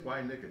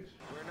buy Knickers.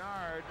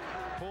 Bernard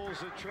pulls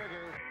the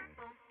trigger.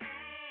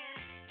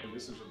 And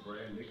this is a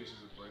brand. Knickers is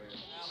a brand.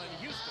 Allen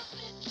Houston.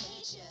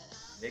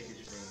 Knickers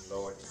means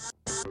loyalty.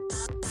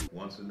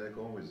 Once a neck,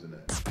 always a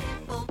neck. James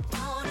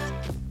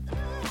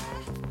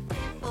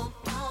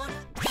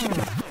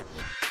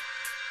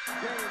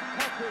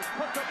touches,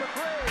 puts up a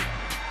three.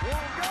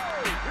 Won't go.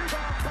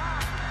 Rebound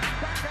back.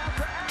 Back out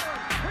to Allen.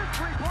 His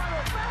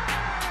three-pointer. Bang!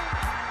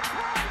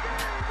 Tie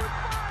game with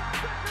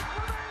 5 seconds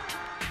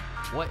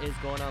remaining. What is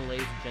going on,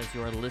 ladies and gents?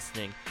 You are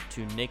listening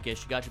to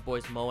Nickish. You got your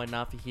boys Mo and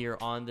Nafi here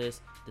on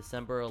this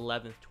December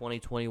 11th,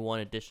 2021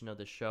 edition of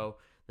the show.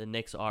 The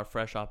Knicks are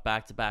fresh off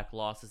back-to-back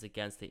losses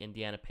against the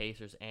Indiana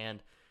Pacers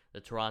and the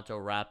Toronto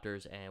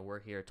Raptors, and we're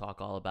here to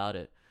talk all about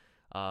it.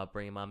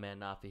 Bringing my man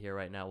Nafi here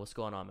right now. What's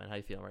going on, man? How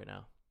you feeling right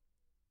now?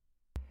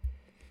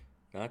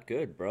 Not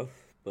good, bro.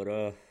 But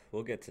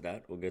we'll get to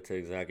that. We'll get to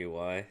exactly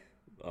why.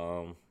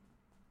 At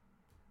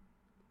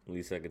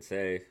least I could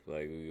say,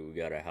 like, we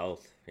got our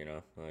health, you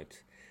know, like,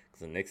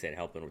 because the Knicks ain't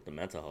helping with the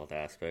mental health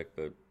aspect,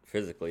 but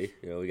physically,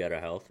 you know, we got our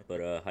health.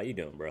 But how you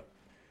doing, bro?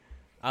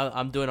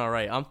 I'm doing all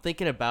right. I'm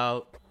thinking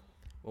about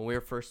when we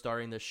were first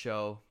starting this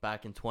show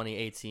back in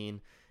 2018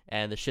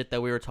 and the shit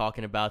that we were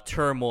talking about,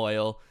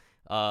 turmoil,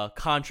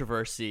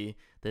 controversy,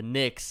 the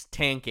Knicks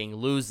tanking,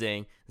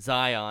 losing,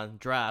 Zion,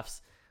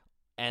 drafts.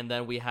 And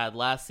then we had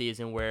last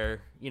season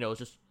where, you know, it was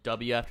just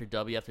W after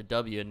W after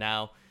W. And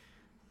now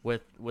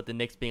with the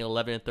Knicks being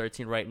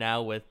 11-13 right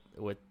now, with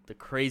the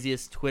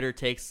craziest Twitter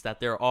takes that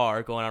there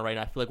are going on right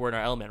now, I feel like we're in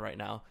our element right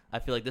now. I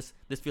feel like this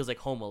feels like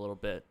home a little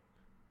bit.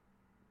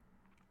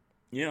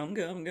 Yeah, I'm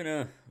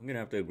gonna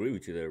have to agree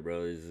with you there,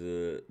 bro. Is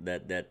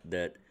that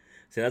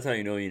see, that's how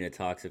you know you're in a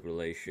toxic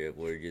relationship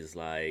where just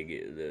like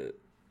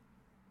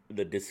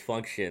the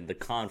dysfunction, the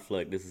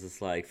conflict, this is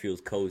just like feels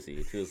cozy.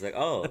 It feels like,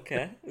 oh,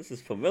 okay, this is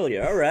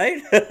familiar, all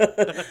right.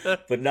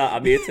 But no,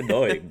 I mean, it's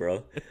annoying,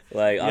 bro.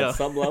 Like on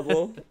some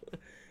level,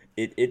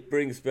 it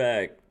brings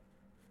back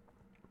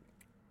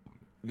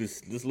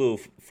this little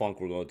funk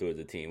we're going through as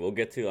a team. We'll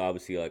get to,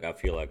 obviously, like, I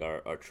feel like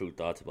our true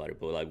thoughts about it,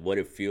 but like what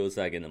it feels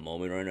like in the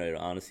moment right now, it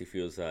honestly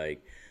feels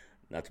like,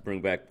 not to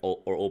bring back or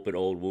open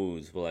old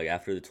wounds, but like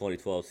after the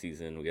 2012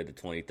 season, we get the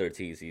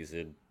 2013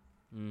 season.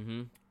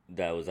 Mm-hmm.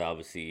 That was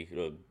obviously, you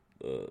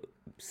know,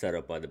 set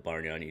up by the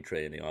Bargnani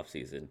trade in the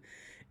offseason.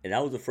 And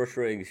that was a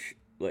frustrating,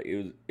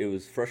 it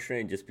was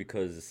frustrating just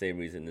because the same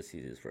reason this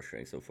season is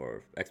frustrating so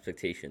far.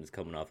 Expectations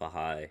coming off a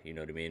high, you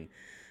know what I mean?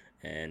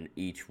 And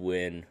each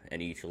win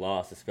and each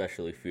loss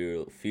especially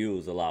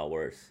feels a lot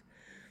worse.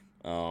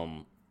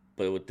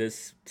 But with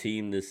this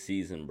team this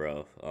season,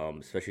 bro,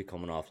 especially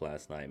coming off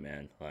last night,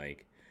 man,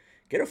 like,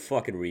 get a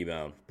fucking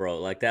rebound, bro.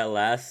 Like, that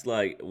last,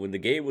 like, when the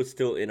game was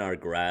still in our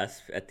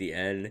grasp at the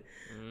end,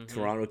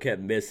 Toronto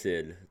kept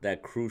missing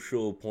that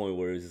crucial point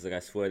where it was just like, I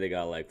swear they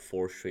got, like,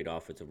 4 straight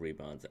offensive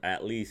rebounds,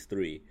 at least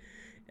 3.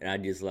 And I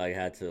just, like,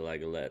 had to,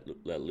 like, let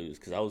loose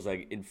because I was,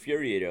 like,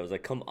 infuriated. I was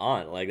like, come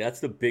on. Like, that's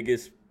the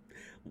biggest...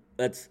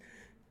 It's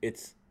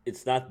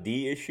not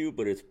the issue,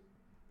 but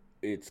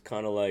it's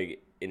kind of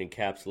like an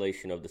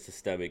encapsulation of the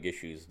systemic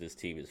issues this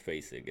team is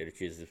facing. And it's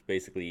just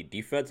basically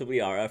defensively,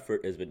 our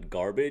effort has been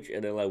garbage,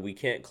 and then like we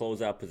can't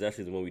close out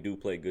possessions when we do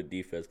play good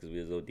defense because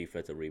there's no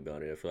defensive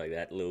rebounding. I feel like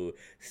that little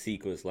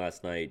sequence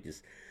last night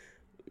just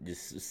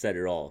said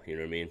it all. You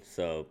know what I mean?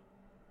 So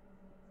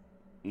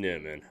yeah,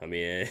 man. I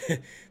mean,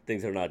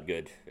 things are not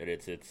good, and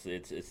it's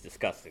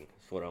disgusting.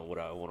 That's what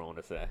I want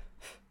to say.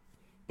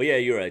 But yeah,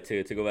 you're right.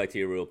 To go back to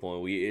your real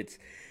point,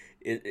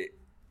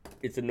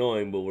 it's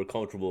annoying, but we're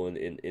comfortable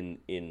in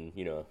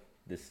you know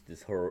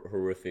this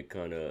horrific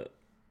kind of,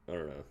 I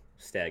don't know,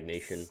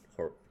 stagnation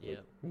or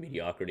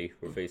mediocrity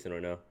we're facing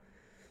right now.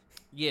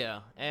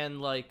 Yeah,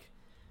 and like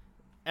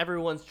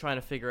everyone's trying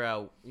to figure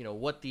out, you know,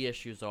 what the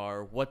issues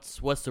are, what's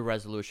the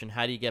resolution,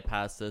 how do you get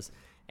past this?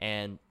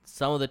 And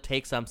some of the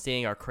takes I'm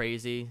seeing are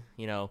crazy.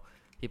 You know,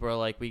 people are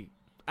like,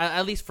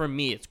 at least for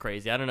me, it's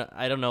crazy. I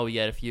don't know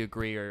yet if you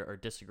agree or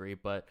disagree,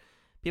 but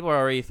people are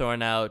already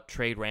throwing out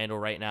trade Randall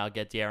right now,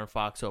 get De'Aaron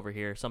Fox over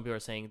here. Some people are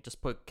saying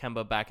just put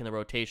Kemba back in the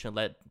rotation,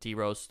 let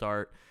D-Rose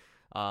start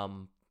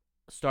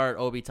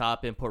Obi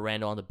Toppin, put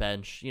Randall on the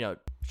bench. You know,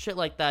 shit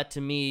like that.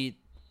 To me,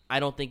 I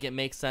don't think it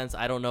makes sense.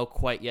 I don't know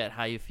quite yet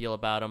how you feel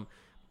about him,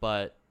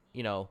 but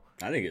you know,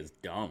 I think it's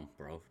dumb,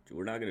 bro.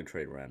 We're not gonna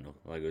trade Randall.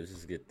 Like, let's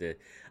just get the.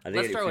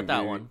 Let's start with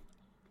that one.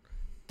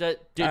 Do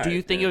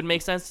you think it would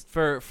make sense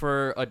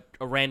for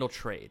a Randall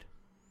trade?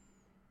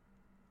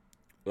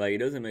 Like, it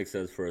doesn't make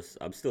sense for us.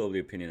 I'm still of the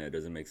opinion that it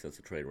doesn't make sense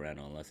to trade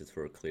Randall unless it's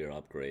for a clear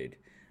upgrade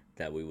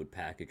that we would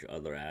package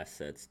other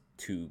assets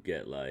to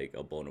get, like,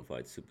 a bona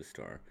fide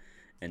superstar.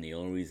 And the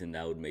only reason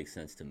that would make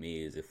sense to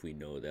me is if we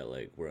know that,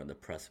 like, we're on the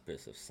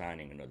precipice of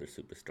signing another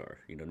superstar.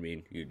 You know what I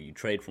mean? You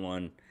trade for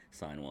one,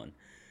 sign one.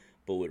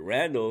 But with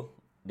Randall,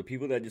 the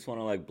people that just want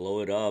to, like,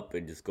 blow it up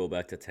and just go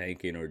back to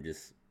tanking or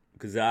just...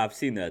 Because I've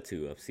seen that,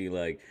 too. I've seen,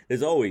 like...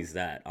 There's always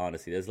that,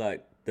 honestly.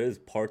 There's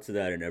parts of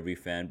that in every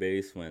fan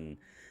base when...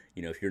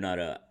 You know, if you're not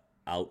a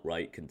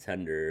outright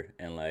contender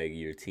and like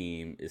your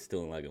team is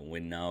still in like a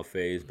win now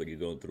phase, but you're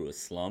going through a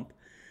slump,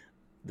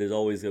 there's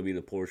always gonna be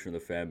the portion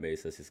of the fan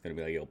base that's just gonna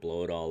be like, yo,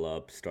 blow it all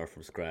up, start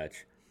from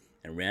scratch.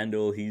 And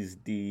Randall, he's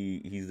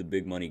the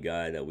big money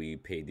guy that we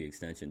paid the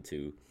extension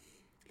to.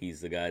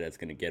 He's the guy that's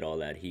gonna get all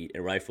that heat,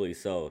 and rightfully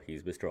so.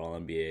 He's Mr. All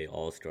NBA,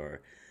 All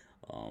Star.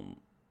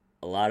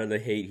 A lot of the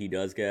hate he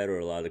does get, or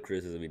a lot of the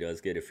criticism he does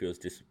get, it feels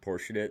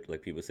disproportionate.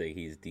 Like people say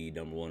he's the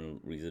number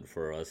one reason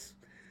for us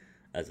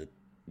as a,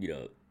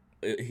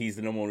 he's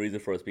the number one reason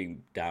for us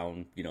being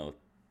down,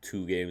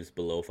 2 games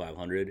below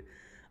 500.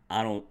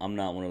 I'm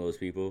not one of those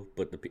people,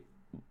 but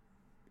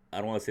I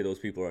don't want to say those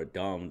people are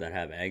dumb that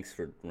have angst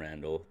for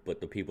Randall,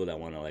 but the people that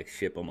want to like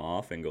ship him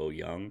off and go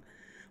young,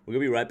 we're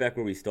gonna be right back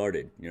where we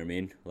started. You know what I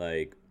mean?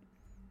 Like,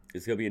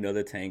 it's gonna be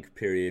another tank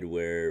period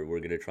where we're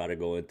gonna try to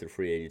go into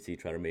free agency,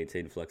 try to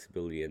maintain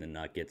flexibility, and then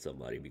not get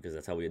somebody, because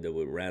that's how we ended up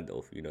with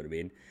Randall. You know what I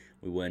mean?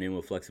 We went in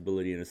with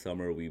flexibility in the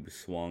summer. We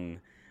swung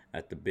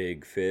at the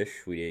big fish.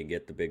 We didn't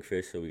get the big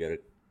fish, so we got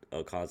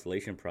a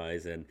consolation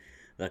prize, and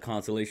that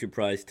consolation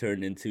prize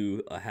turned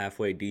into a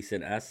halfway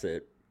decent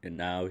asset. And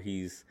now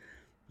he's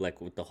like,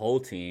 with the whole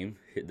team,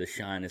 the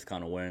shine is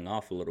kind of wearing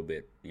off a little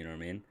bit. You know what I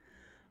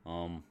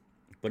mean?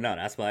 But no,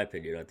 that's my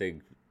opinion. I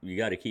think you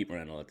got to keep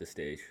Randall at this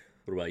stage.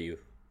 What about you?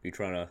 You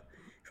trying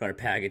to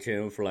package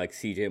him for like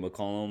C.J.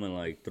 McCollum and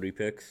like 3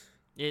 picks?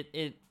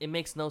 It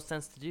makes no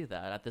sense to do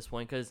that at this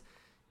point, because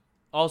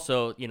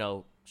also,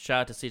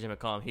 shout out to C.J.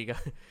 McCollum.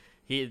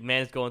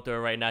 Man's going through it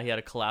right now. He had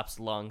a collapsed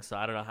lung, so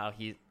I don't know how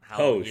he's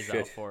shit.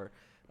 out for.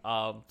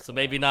 So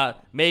maybe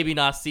not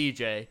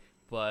C.J.,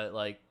 but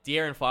like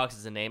De'Aaron Fox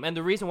is a name, and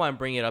the reason why I'm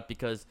bringing it up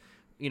because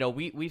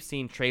we've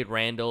seen trade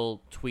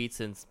Randall tweets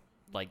since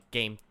like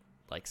game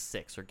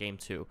 6 or game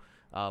 2,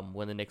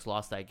 when the Knicks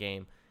lost that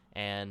game.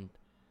 And,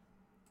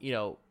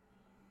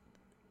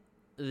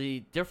 the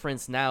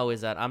difference now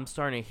is that I'm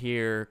starting to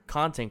hear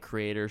content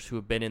creators who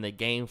have been in the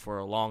game for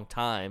a long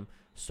time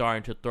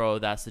starting to throw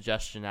that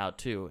suggestion out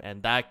too.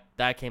 And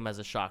that came as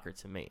a shocker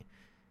to me.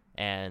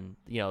 And,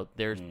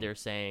 they're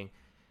saying,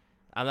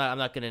 I'm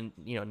not going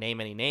to, name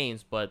any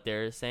names, but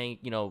they're saying,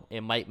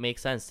 it might make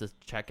sense to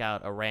check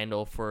out a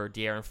Randall for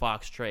De'Aaron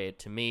Fox trade.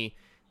 To me,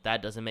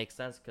 that doesn't make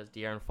sense because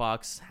De'Aaron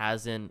Fox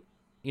hasn't,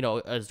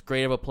 as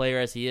great of a player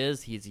as he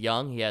is, he's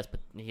young. He has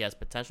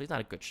potential. He's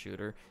not a good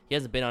shooter. He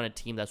hasn't been on a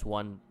team that's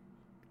won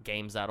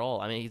games at all.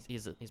 I mean,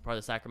 he's part of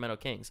the Sacramento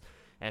Kings.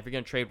 And if you're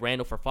gonna trade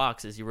Randall for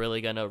Fox, is he really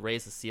gonna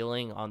raise the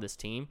ceiling on this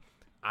team?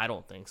 I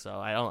don't think so.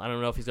 I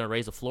don't know if he's gonna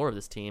raise the floor of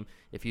this team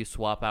if you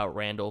swap out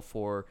Randall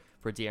for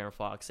De'Aaron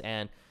Fox.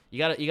 And you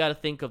gotta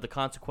think of the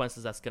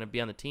consequences that's gonna be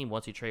on the team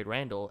once you trade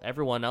Randall.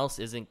 Everyone else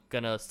isn't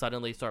gonna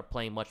suddenly start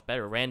playing much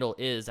better. Randall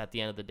is, at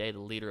the end of the day, the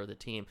leader of the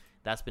team.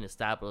 That's been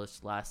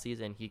established last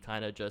season. He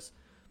kind of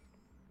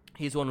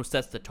he's the one who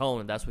sets the tone,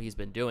 and that's what he's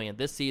been doing. And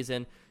this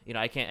season,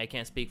 I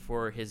can't speak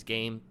for his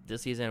game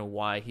this season and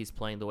why he's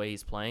playing the way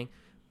he's playing,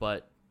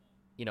 but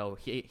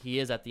he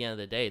is, at the end of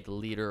the day, the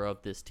leader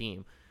of this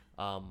team.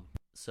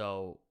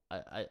 So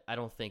I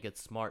don't think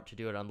it's smart to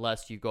do it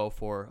unless you go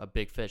for a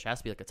big fish. It has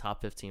to be like a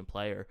top 15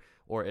 player,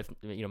 or if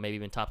maybe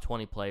even top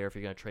 20 player if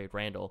you're going to trade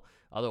Randall.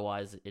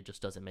 Otherwise, it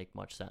just doesn't make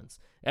much sense.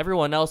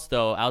 Everyone else,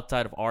 though,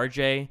 outside of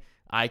RJ,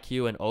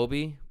 IQ, and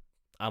Obi,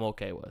 I'm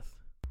okay with.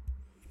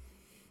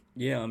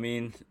 Yeah, I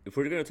mean, if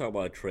we're gonna talk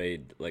about a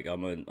trade, like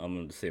I'm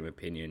in the same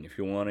opinion. If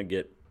you're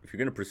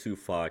gonna pursue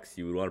Fox,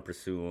 you would want to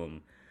pursue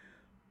him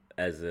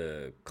as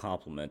a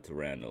complement to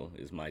Randall,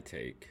 is my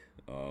take.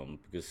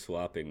 Because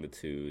swapping the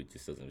two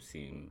just doesn't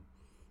seem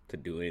to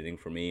do anything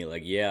for me.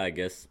 Like, yeah, I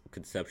guess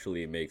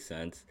conceptually it makes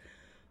sense.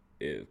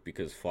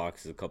 Because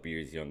Fox is a couple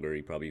years younger,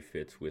 he probably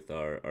fits with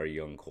our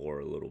young core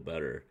a little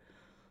better.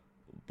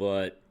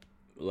 But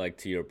like,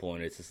 to your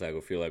point, it's just like I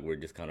feel like we're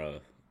just kind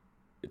of,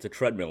 it's a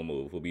treadmill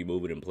move. We'll be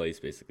moving in place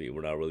basically.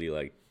 We're not really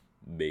like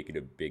making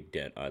a big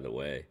dent either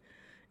way.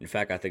 In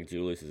fact, I think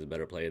Julius is a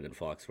better player than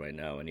Fox right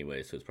now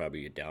anyway, so it's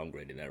probably a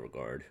downgrade in that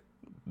regard.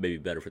 Maybe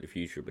better for the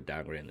future, but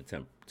downgrade in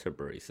the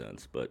temporary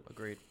sense. But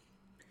agreed.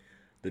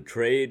 The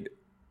trade,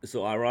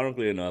 so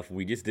ironically enough,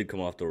 we just did come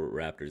off the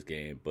Raptors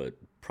game, but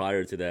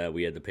prior to that,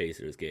 we had the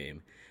Pacers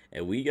game,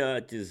 and we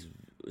got just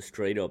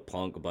straight up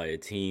punked by a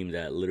team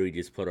that literally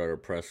just put out a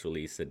press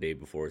release the day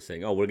before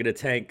saying, "Oh, we're gonna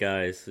tank,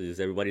 guys.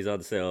 Everybody's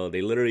on sale."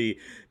 They literally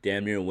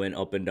damn near went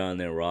up and down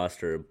their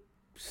roster,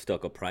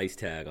 stuck a price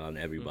tag on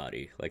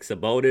everybody. Like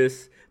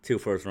Sabonis, 2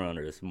 first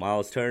rounders.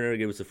 Miles Turner,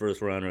 give us a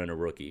first rounder and a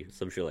rookie,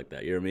 some shit like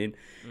that. You know what I mean?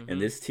 And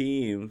this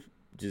team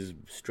just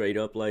straight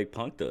up like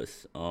punked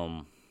us.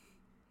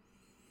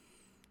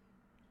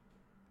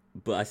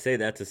 But I say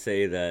that to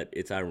say that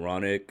it's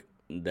ironic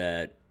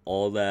that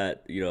all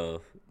that, the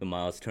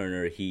Miles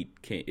Turner heat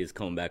is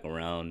coming back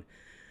around,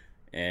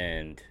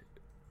 and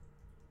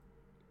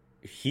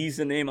he's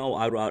the name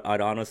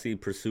I'd honestly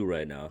pursue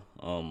right now.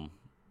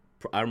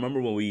 I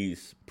remember when we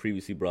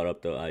previously brought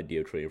up the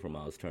idea of trading for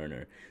Miles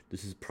Turner.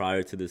 This is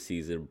prior to the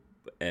season,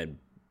 and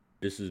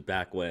this is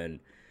back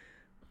when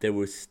there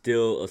was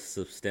still a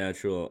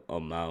substantial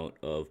amount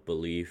of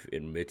belief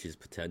in Mitch's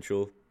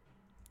potential.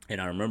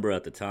 And I remember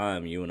at the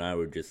time, you and I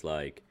were just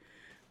like,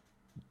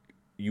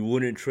 you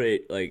wouldn't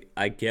trade. Like,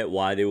 I get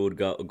why they would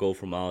go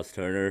for Miles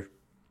Turner,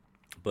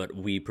 but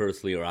I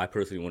personally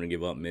want to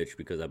give up Mitch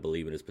because I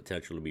believe in his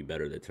potential to be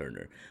better than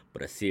Turner.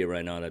 But I see it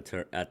right now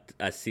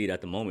I see it at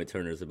the moment.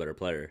 Turner's a better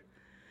player.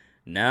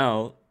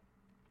 Now,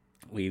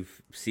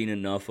 we've seen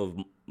enough of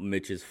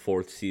Mitch's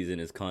fourth season,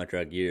 his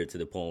contract year, to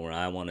the point where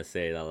I want to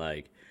say that,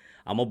 like,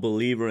 I'm a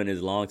believer in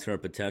his long-term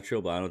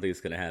potential, but I don't think it's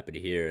going to happen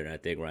here. And I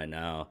think right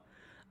now,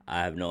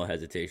 I have no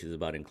hesitations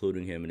about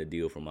including him in a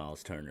deal for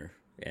Miles Turner.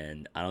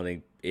 And I don't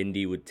think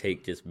Indy would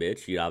take just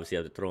Mitch. You'd obviously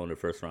have to throw in the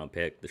first-round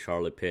pick, the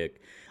Charlotte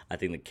pick. I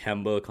think the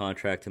Kemba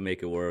contract to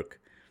make it work.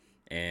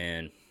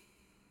 And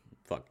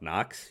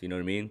Knox, you know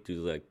what I mean?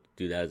 Do that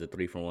as a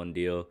 3-for-1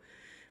 deal.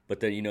 But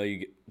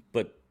then,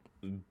 but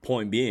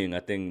point being, I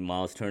think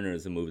Miles Turner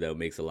is a move that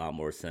makes a lot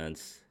more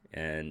sense.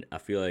 And I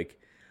feel like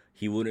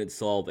he wouldn't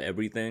solve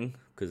everything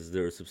because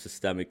there are some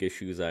systemic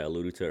issues I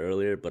alluded to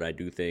earlier. But I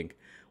do think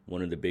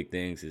one of the big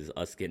things is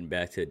us getting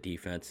back to a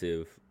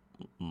defensive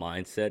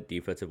mindset,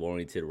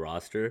 defensive-oriented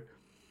roster.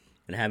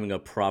 And having a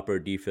proper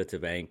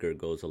defensive anchor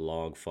goes a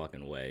long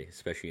fucking way,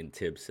 especially in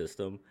Tibbs'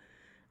 system.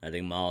 I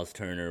think Miles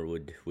Turner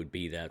would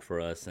be that for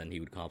us, and he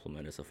would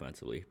complement us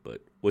offensively.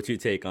 But what's your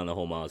take on the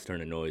whole Miles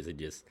Turner noise?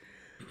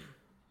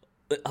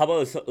 How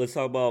about let's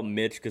talk about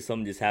Mitch, because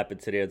something just happened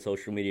today on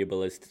social media, but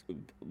let's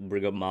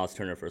bring up Miles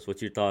Turner first.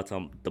 What's your thoughts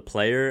on the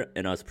player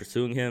and us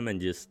pursuing him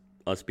and just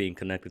us being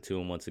connected to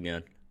him once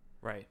again?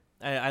 Right.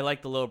 I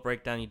like the little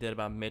breakdown you did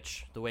about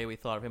Mitch, the way we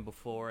thought of him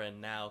before,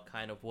 and now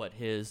kind of what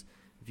his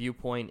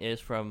viewpoint is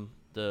from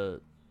the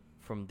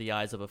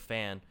eyes of a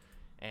fan.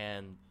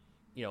 And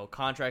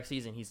contract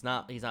season, he's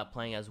not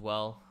playing as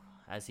well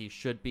as he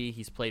should be.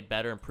 He's played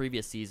better in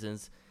previous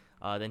seasons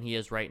than he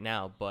is right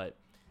now, but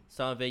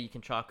some of it you can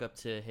chalk up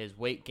to his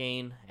weight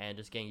gain and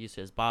just getting used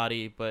to his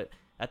body. But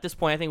at this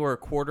point, I think we're a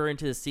quarter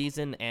into the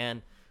season,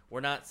 and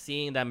we're not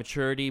seeing that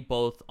maturity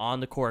both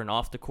on the court and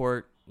off the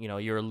court.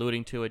 You're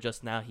alluding to it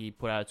just now. He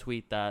put out a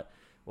tweet that,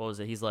 what was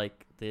it? He's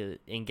like, the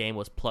in-game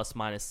was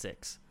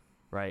 ±6,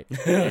 right?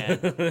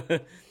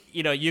 And,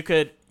 you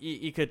could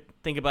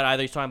think about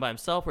either he's talking about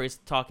himself or he's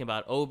talking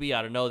about Obi.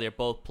 I don't know. They're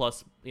both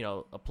plus, a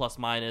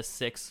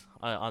 ±6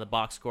 on the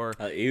box score.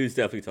 He was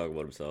definitely talking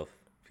about himself.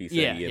 He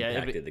said he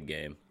impacted the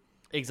game.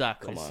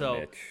 Exactly. Come on, so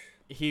Mitch.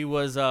 He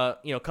was,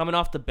 coming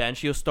off the bench.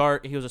 He was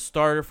a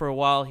starter for a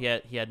while. He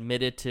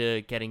admitted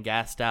to getting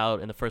gassed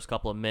out in the first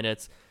couple of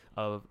minutes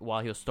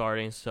while he was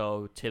starting.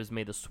 So Tibbs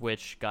made the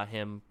switch, got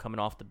him coming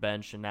off the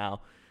bench, and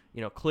now,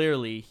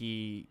 clearly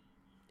he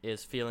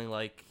is feeling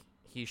like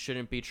he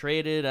shouldn't be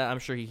traded. I'm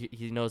sure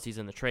he knows he's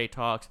in the trade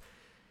talks.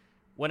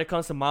 When it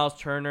comes to Miles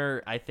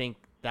Turner, I think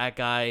that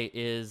guy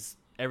is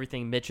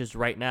everything Mitch is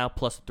right now,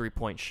 plus a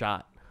 3-point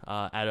shot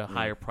at a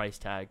higher price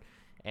tag.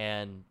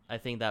 And I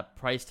think that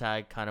price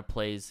tag kind of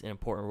plays an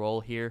important role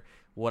here.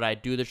 Would I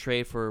do the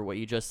trade for what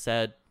you just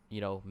said?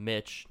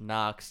 Mitch,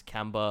 Knox,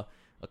 Kemba,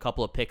 a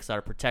couple of picks that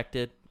are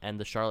protected, and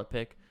the Charlotte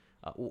pick.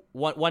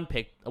 One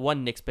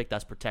Knicks pick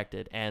that's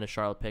protected, and a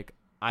Charlotte pick.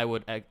 I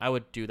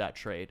would do that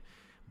trade.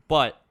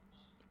 But,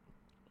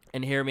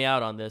 and hear me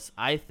out on this,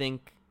 I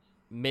think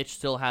Mitch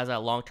still has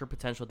that long-term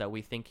potential that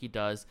we think he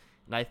does,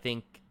 and I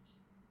think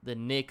the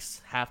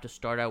Knicks have to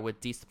start out with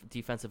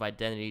defensive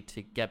identity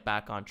to get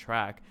back on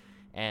track.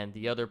 And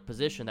the other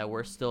position that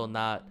we're still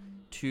not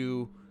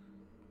too,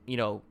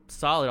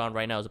 solid on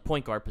right now is a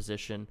point guard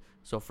position.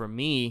 So for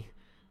me,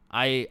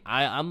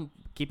 I'm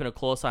keeping a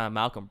close eye on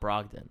Malcolm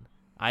Brogdon.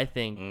 I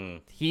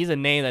think he's a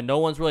name that no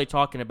one's really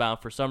talking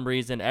about. For some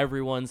reason,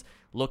 everyone's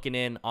looking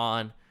in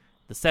on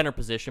the center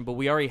position, but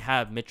we already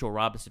have Mitchell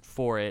Robinson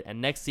for it. And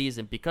next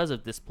season, because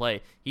of this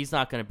play, he's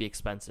not going to be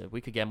expensive.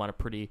 We could get him on a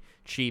pretty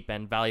cheap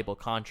and valuable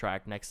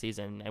contract next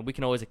season, and we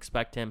can always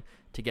expect him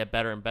to get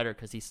better and better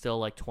because he's still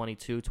like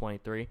 22,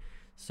 23.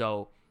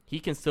 So he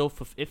can still,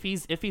 if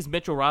he's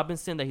Mitchell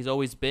Robinson that he's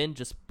always been,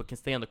 but can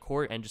stay on the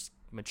court and just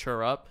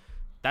mature up,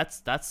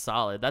 that's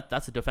solid.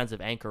 That's a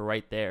defensive anchor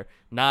right there.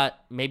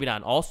 Maybe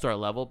not an all-star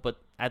level, but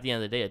at the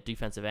end of the day, a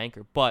defensive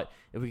anchor. But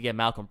if we get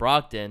Malcolm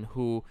Brogdon,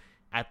 who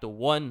at the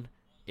one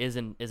is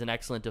an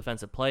excellent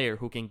defensive player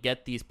who can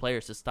get these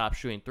players to stop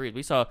shooting threes.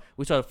 We saw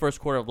the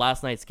first quarter of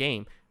last night's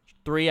game.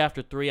 3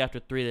 after 3 after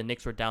 3, the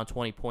Knicks were down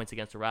 20 points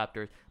against the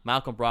Raptors.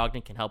 Malcolm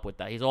Brogdon can help with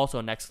that. He's also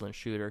an excellent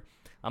shooter.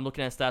 I'm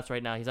looking at stats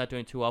right now. He's not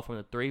doing too well from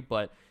the 3,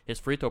 but his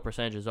free throw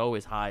percentage is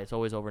always high. It's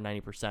always over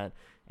 90%.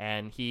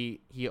 And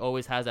he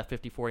always has that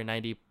 50, 40,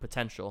 90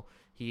 potential.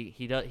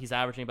 He's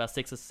averaging about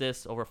 6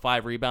 assists, over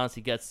 5 rebounds.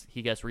 He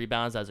gets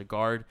rebounds as a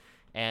guard.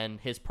 And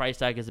his price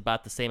tag is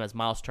about the same as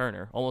Miles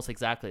Turner, almost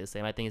exactly the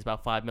same. I think he's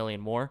about $5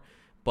 million more,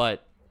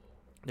 but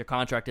their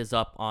contract is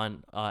up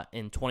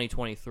in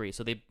 2023,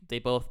 so they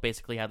both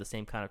basically have the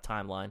same kind of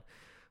timeline.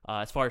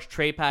 As far as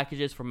trade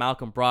packages for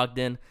Malcolm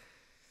Brogdon,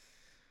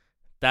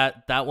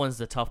 that one's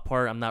the tough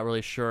part. I'm not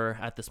really sure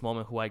at this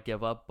moment who I'd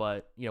give up,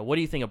 but what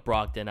do you think of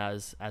Brogdon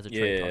as a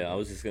trade target? I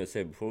was just gonna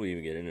say before we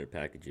even get into the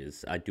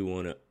packages, I do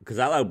want to, because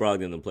I like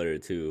Brogdon the player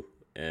too,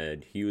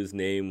 and his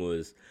name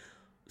was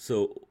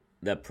so.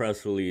 that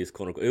press release,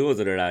 quote unquote, it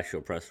wasn't an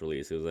actual press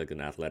release. It was like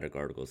an athletic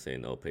article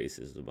saying, "Oh,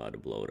 Pacers is about to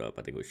blow it up."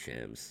 I think it was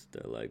Shams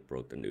that like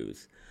broke the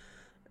news.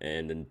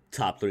 And the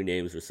top 3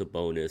 names were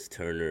Sabonis,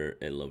 Turner,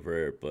 and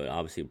LeVert. But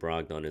obviously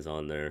Brogdon is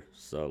on there,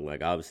 so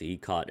like obviously he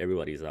caught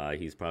everybody's eye.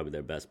 He's probably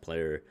their best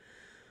player.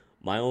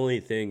 My only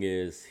thing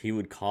is he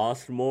would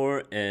cost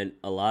more, and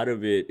a lot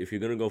of it, if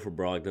you're gonna go for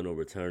Brogdon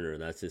over Turner,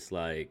 that's just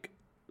like,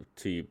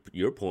 to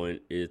your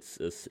point, it's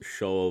a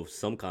show of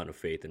some kind of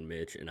faith in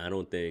Mitch, and I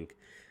don't think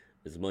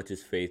as much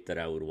as faith that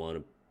I would want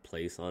to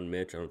place on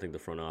Mitch, I don't think the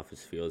front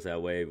office feels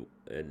that way.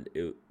 And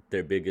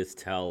their biggest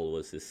tell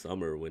was this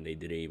summer when they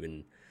didn't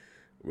even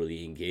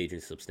really engage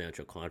in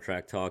substantial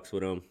contract talks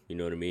with him. You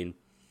know what I mean?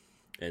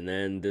 And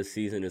then this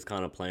season is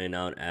kind of playing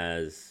out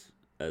as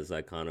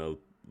like kind of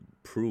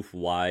proof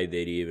why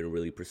they didn't even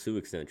really pursue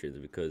extensions,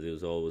 because it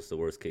was always the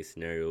worst case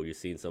scenario. You're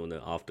seeing some of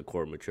the off the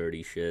court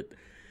maturity shit.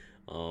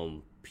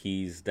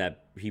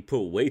 He put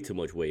way too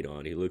much weight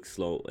on. He looked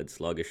slow and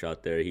sluggish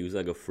out there. He was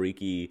like a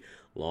freaky,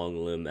 long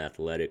limb,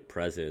 athletic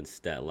presence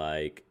that,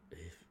 like,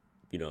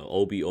 you know,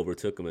 Obi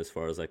overtook him as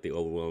far as like the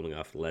overwhelming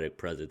athletic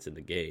presence in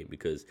the game,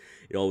 because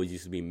it always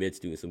used to be Mitch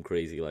doing some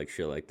crazy like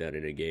shit like that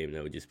in a game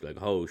that would just be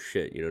like, oh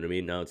shit, you know what I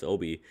mean? Now it's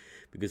Obi,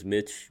 because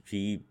Mitch,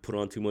 he put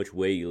on too much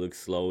weight. He looked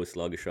slow and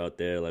sluggish out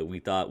there. Like, we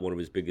thought one of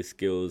his biggest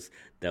skills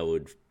that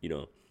would, you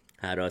know,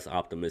 had us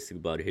optimistic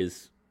about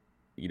his,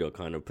 you know,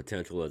 kind of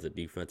potential as a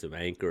defensive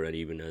anchor and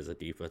even as a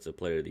defensive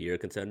player of the year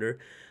contender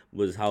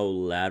was how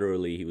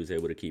laterally he was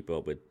able to keep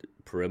up with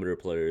perimeter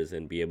players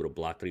and be able to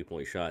block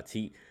 3-point shots.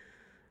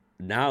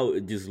 Now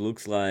it just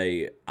looks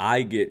like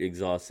I get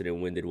exhausted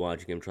and winded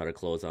watching him try to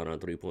close out on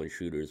 3-point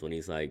shooters when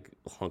he's like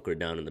hunkered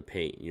down in the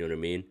paint. You know what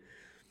I mean?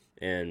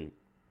 And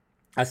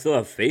I still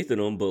have faith in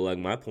him, but like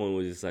my point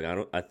was just like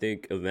I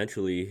think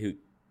eventually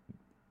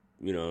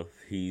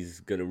he's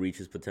gonna reach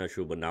his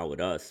potential, but not with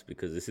us,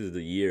 because this is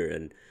the year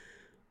and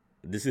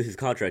this is his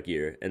contract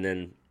year. And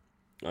then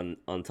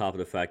on top of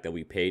the fact that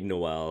we paid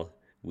Noel,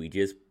 we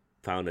just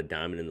found a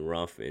diamond in the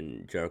rough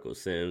in Jericho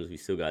Sims. We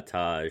still got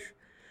Taj.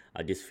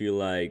 I just feel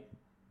like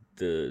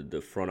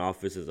the front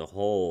office as a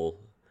whole,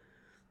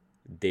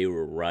 they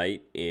were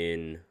right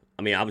in,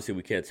 I mean, obviously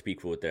we can't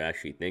speak for what they're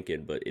actually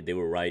thinking, but they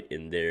were right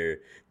in their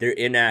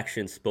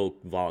inaction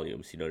spoke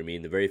volumes, you know what I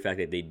mean? The very fact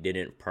that they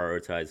didn't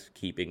prioritize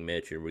keeping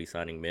Mitch and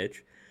re-signing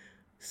Mitch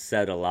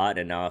said a lot,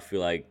 and now I feel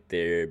like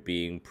they're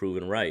being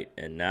proven right.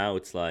 And now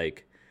it's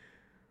like,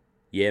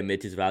 yeah,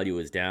 Mitch's value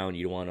is down.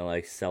 You don't want to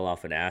like sell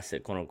off an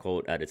asset, quote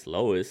unquote, at its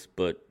lowest,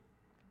 but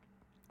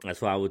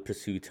that's why I would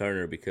pursue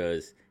Turner,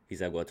 because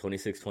he's like,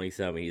 26,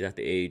 27. He's at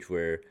the age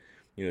where,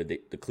 you know,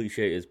 the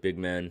cliche is big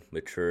men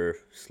mature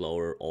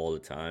slower all the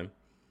time.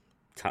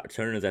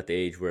 Turner's at the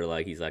age where,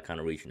 like, he's, like,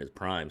 kind of reaching his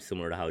prime,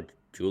 similar to how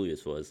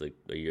Julius was, like,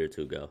 a year or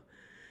two ago.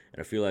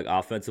 And I feel like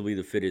offensively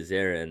the fit is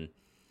there, and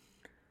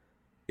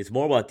it's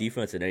more about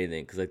defense than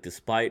anything, because, like,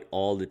 despite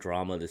all the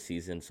drama of the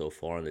season so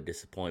far and the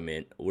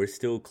disappointment, we're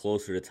still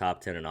closer to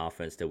top 10 in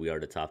offense than we are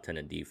to top 10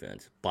 in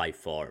defense. By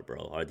far,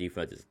 bro. Our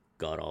defense is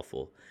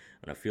god-awful.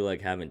 And I feel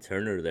like having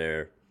Turner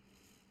there,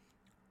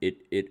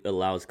 it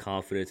allows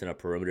confidence in our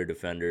perimeter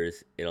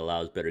defenders. It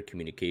allows better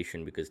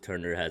communication, because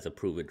Turner has a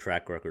proven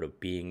track record of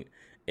being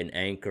an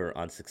anchor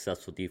on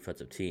successful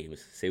defensive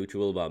teams. Say what you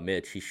will about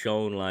Mitch. He's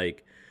shown,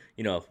 like,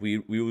 you know, we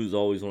was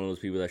always one of those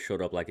people that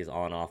showed up like his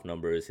on-off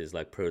numbers, his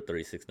like per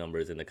 36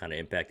 numbers, and the kind of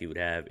impact he would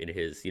have in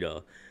his, you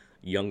know,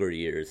 younger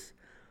years.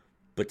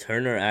 But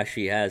Turner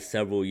actually has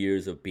several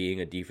years of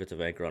being a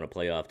defensive anchor on a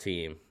playoff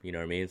team. You know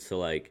what I mean? So,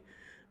 like,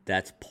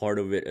 that's part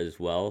of it as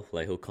well.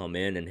 Like, he'll come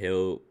in and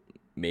he'll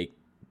make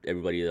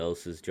everybody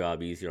else's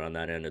job easier on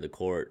that end of the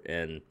court.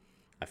 And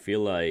I feel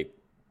like,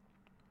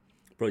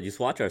 bro, just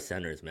watch our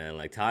centers, man.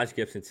 Like, Taj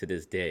Gibson, to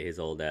this day, his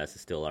old ass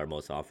is still our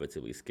most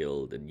offensively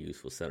skilled and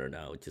useful center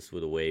now, just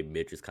with the way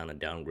Mitch is kind of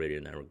downgraded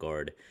in that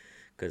regard.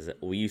 Because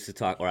we used to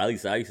talk, or at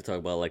least I used to talk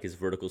about, like, his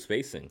vertical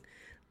spacing.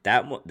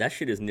 That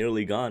shit is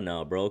nearly gone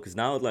now, bro. Because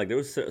now, like, there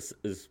was,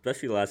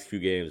 especially the last few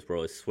games,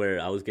 bro, I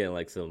swear I was getting,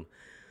 like, some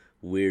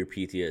weird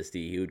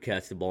PTSD. He would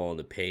catch the ball in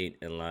the paint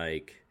and,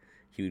 like,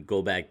 he would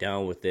go back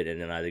down with it and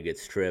then either get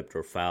stripped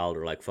or fouled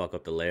or, like, fuck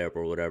up the layup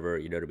or whatever,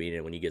 you know what I mean?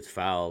 And when he gets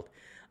fouled,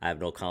 I have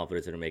no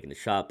confidence in him making the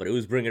shot. But it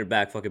was bringing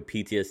back fucking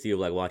PTSD of,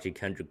 like, watching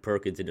Kendrick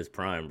Perkins in his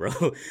prime, bro.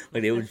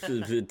 Like, they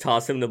would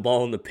toss him the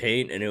ball in the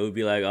paint and it would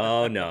be like,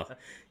 oh, no.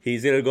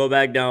 He's going to go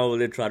back down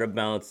with it, try to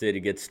bounce it,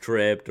 he gets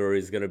stripped, or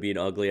he's going to be in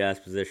an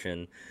ugly-ass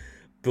position.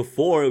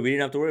 Before, we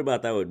didn't have to worry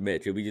about that with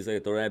Mitch. If we just,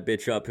 like, throw that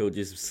bitch up, he'll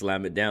just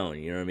slam it down,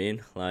 you know what I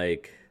mean?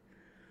 Like,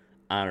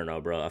 I don't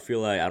know, bro. I feel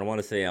like, I don't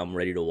want to say I'm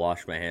ready to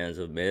wash my hands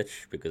of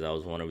Mitch, because I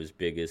was one of his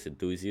biggest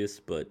enthusiasts,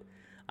 but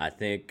I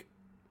think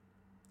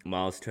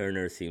Miles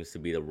Turner seems to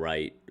be the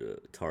right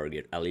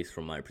target, at least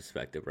from my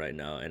perspective right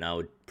now, and I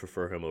would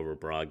prefer him over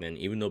Brogdon.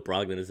 Even though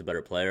Brogdon is a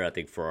better player, I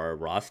think for our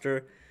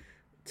roster,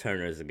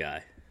 Turner is the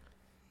guy.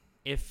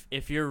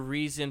 If your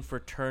reason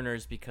for Turner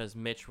is because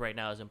Mitch right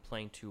now isn't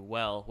playing too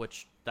well,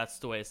 which that's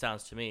the way it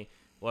sounds to me,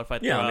 what if I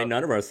throw I mean,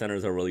 none of our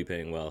centers are really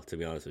playing well, to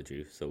be honest with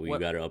you, so we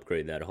got to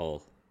upgrade that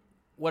whole.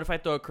 What if I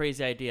throw a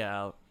crazy idea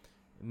out?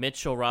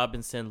 Mitchell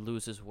Robinson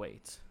loses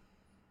weight.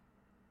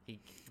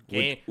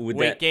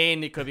 Weight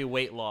gain, it could be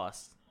weight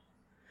loss.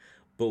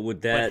 But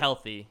with that, but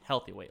healthy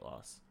weight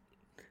loss.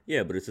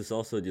 Yeah, but it's just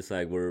also just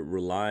like we're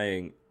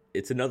relying.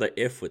 It's another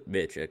if with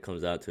Mitch that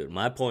comes out to it.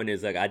 My point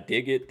is like I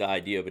dig it, the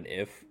idea of an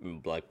if,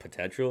 like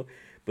potential,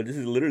 but this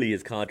is literally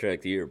his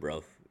contract year,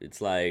 bro. It's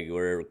like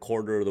we're a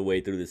quarter of the way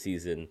through the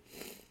season.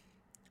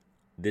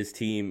 This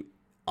team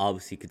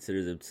obviously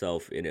considers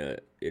itself in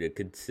a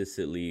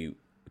consistently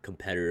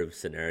competitive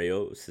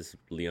scenario since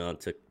Leon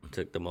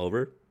took them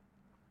over.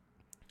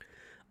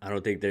 I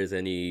don't think there's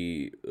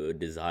any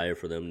desire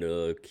for them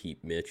to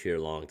keep Mitch here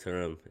long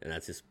term, and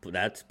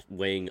that's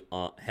weighing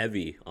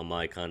heavy on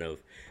my kind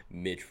of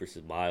Mitch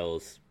versus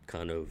Miles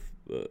kind of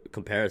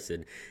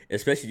comparison,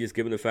 especially just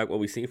given the fact what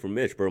we've seen from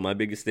Mitch, bro. My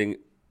biggest thing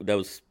that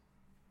was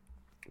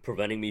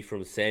preventing me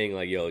from saying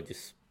like, yo,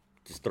 just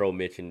throw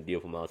Mitch in the deal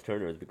for Miles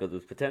Turner is because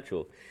of his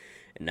potential.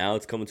 And now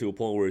it's coming to a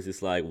point where it's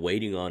just like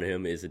waiting on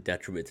him is a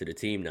detriment to the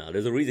team now.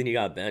 There's a reason he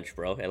got benched,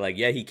 bro. And like,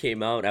 yeah, he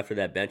came out after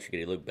that bench and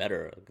he looked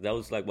better. That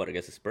was like, what,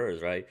 against the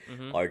Spurs, right?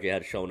 Mm-hmm. RJ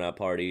had shown that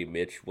party.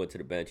 Mitch went to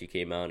the bench. He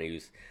came out and he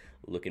was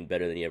looking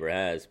better than he ever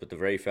has. But the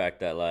very fact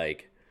that,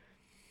 like,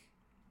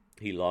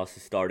 he lost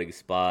his starting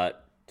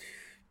spot,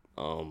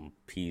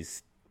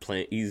 he's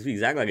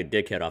acting like a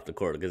dickhead off the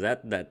court because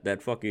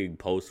that fucking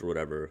post or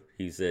whatever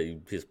he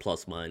said his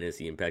plus minus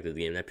he impacted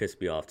the game, that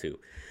pissed me off too.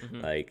 Mm-hmm.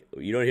 Like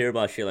you don't hear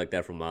about shit like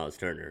that from Miles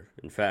Turner.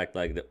 In fact,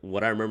 like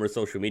what I remember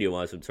social media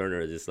wise from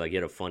Turner is just like he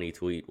had a funny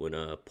tweet when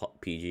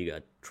PG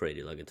got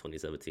traded like in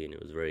 2017.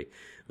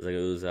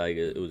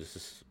 It was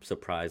just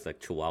surprised like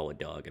Chihuahua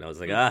dog, and I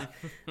was like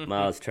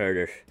Miles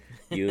Turner,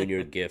 you and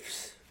your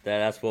gifts.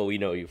 That's what we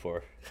know you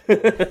for.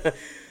 But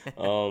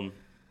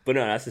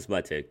no, that's just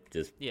my take.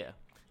 Just yeah.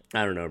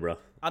 I don't know, bro.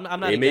 I'm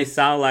not. It may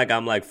sound like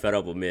I'm like fed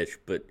up with Mitch,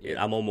 but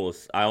I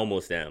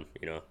almost am.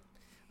 You know.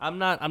 I'm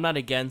not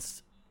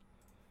against,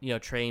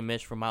 trading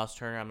Mitch for Miles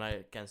Turner. I'm not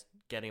against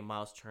getting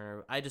Miles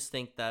Turner. I just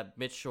think that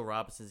Mitchell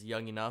Robinson is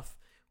young enough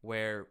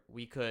where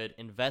we could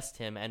invest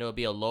him, and it would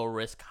be a low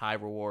risk, high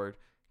reward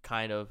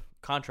kind of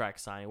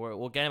contract signing. Where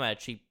we'll get him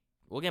at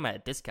a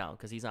discount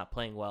because he's not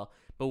playing well.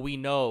 But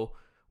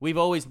we've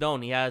always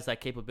known he has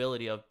that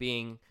capability of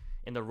being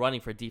in the running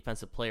for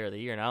Defensive Player of the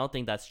Year, and I don't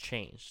think that's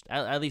changed.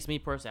 At least me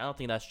personally, I don't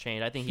think that's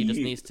changed. I think he just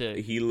needs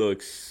to. He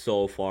looks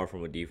so far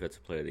from a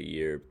Defensive Player of the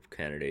Year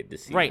candidate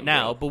this season. Right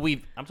now, but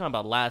I'm talking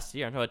about last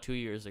year. I'm talking about 2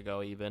 years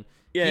ago, even.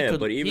 Yeah, he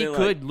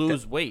could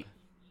lose weight.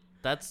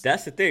 That's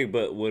the thing.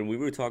 But when we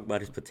were talking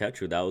about his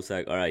potential, that was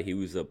like, all right, he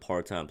was a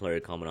part-time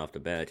player coming off the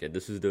bench, and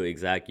this was the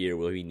exact year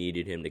where he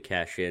needed him to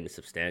cash in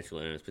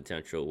substantially on his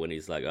potential. When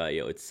he's like, all right,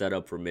 it's set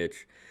up for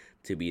Mitch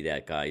to be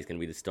that guy. He's gonna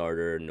be the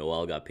starter.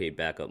 Noel got paid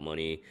backup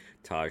money.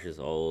 Taj is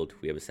old.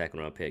 We have a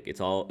second-round pick. It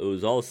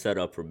was all set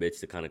up for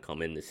Mitch to kind of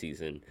come in this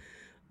season,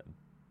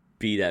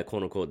 be that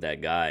quote unquote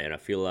that guy. And I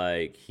feel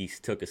like he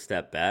took a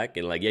step back.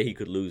 And like, yeah, he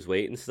could lose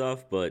weight and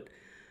stuff, but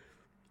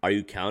are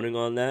you counting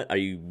on that? Are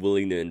you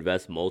willing to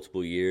invest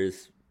multiple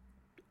years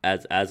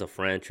as a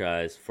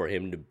franchise for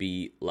him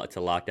to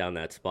lock down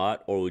that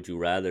spot, or would you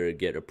rather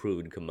get a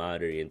proven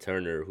commodity in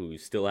Turner, who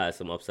still has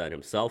some upside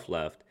himself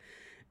left?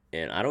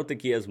 And I don't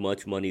think he has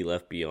much money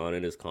left beyond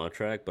in his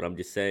contract, but I'm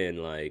just saying,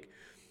 like,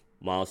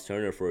 Miles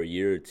Turner for a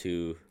year or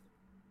two,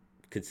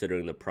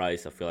 considering the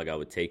price, I feel like I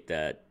would take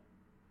that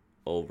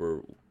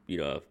over,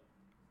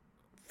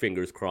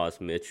 fingers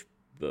crossed Mitch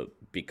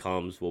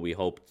becomes what we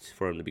hoped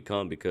for him to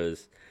become,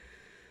 because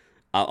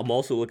I'm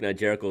also looking at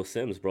Jericho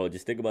Sims, bro.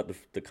 Just think about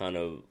the kind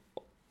of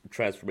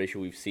transformation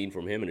we've seen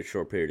from him in a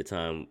short period of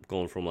time,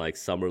 going from, like,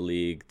 summer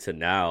league to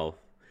now.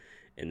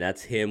 And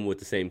that's him with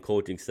the same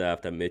coaching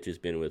staff that Mitch has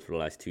been with for the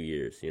last 2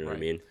 years. You know what I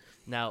mean?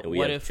 Now, and we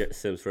have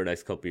Sims for the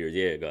next couple of years.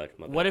 Yeah, go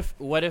ahead.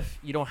 What if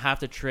you don't have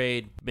to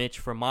trade Mitch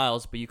for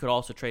Miles, but you could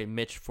also trade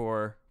Mitch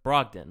for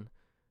Brogdon?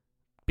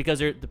 Because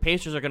the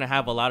Pacers are going to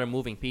have a lot of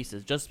moving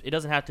pieces. It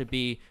doesn't have to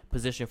be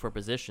position for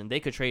position.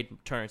 They could trade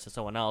Turner to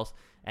someone else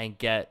and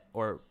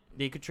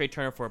they could trade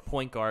Turner for a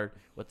point guard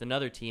with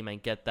another team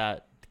and get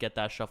that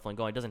shuffling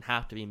going. It doesn't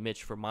have to be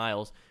Mitch for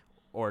Miles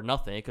or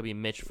nothing. It could be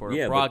Mitch for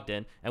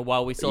Brogdon. And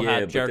while we still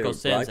have Jericho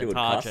Sims and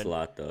Taj,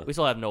 we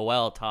still have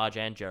Noel, Taj,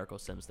 and Jericho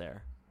Sims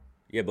there.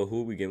 Yeah, but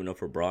who are we giving up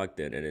for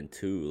Brogdon? And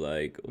then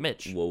like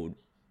Mitch.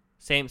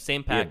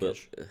 Same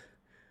package.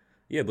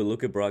 Yeah, but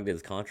look at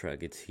Brogdon's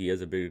contract. He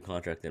has a bigger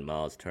contract than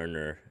Miles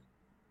Turner,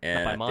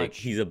 and not by I think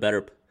he's a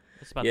better.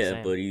 It's about the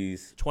same. But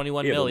he's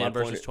 21 million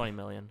versus 20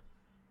 million.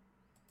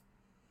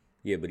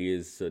 Yeah, but he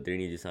is. Didn't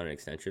he just sign an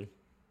extension?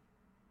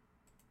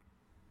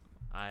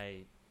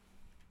 I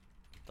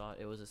thought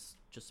it was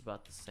just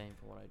about the same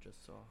from what I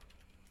just saw.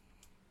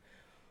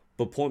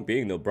 But point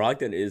being, though,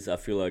 Brogdon is, I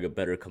feel like, a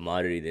better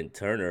commodity than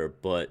Turner,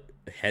 but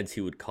hence he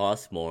would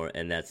cost more,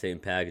 and that same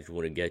package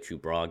wouldn't get you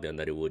Brogdon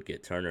that it would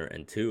get Turner.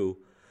 And two,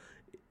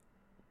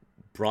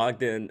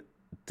 Brogdon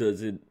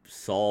doesn't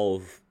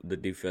solve the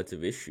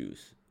defensive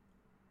issues.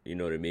 You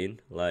know what I mean?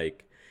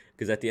 Like,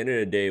 because at the end of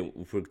the day,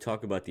 if we're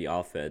talking about the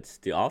offense,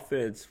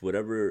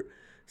 whatever,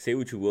 say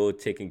what you will,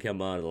 taking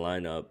Kemba out of the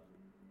lineup,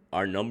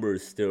 our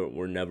numbers still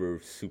were never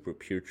super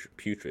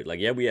putrid. Like,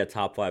 yeah, we had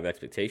top 5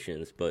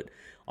 expectations, but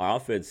our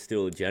offense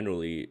still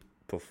generally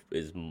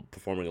is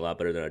performing a lot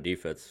better than our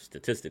defense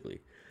statistically.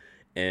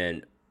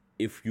 And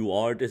if you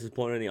are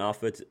disappointed in the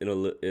offense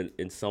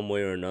in some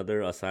way or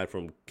another, aside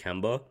from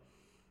Kemba,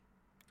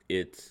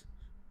 it's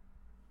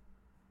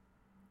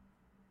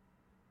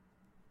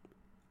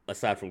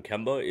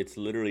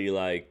literally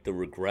like the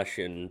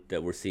regression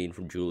that we're seeing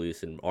from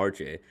Julius and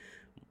RJ.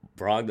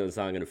 Brogdon's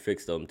not going to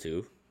fix them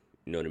too.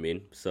 You know what I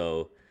mean?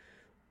 So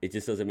it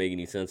just doesn't make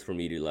any sense for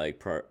me to,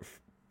 like,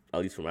 at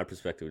least from my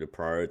perspective, to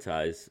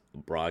prioritize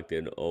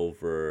Brogdon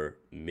over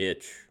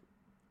Mitch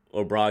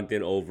or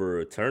Brogdon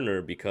over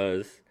Turner,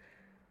 because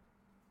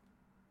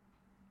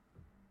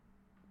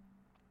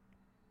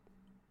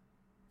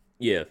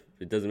yeah,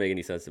 it doesn't make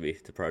any sense to me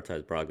to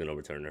prioritize Brogdon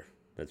over Turner.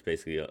 That's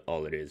basically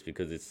all it is,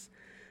 because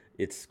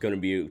it's going to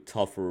be a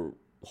tougher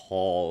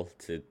haul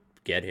to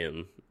get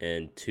him,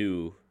 and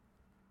 2,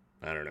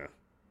 I don't know.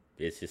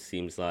 It just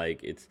seems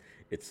like it's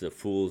a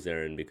fool's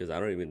errand, because I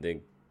don't even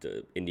think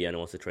Indiana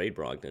wants to trade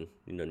Brogdon.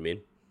 You know what I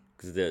mean?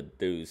 Because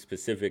the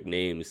specific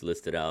names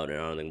listed out, and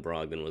I don't think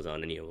Brogdon was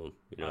on any of them.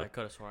 You know, I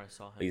could have sworn I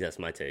saw him. At least that's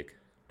my take.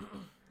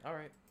 All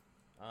right.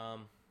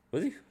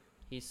 Was he?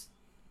 He's.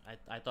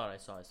 I thought I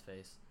saw his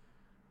face.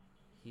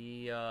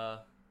 He. Yeah,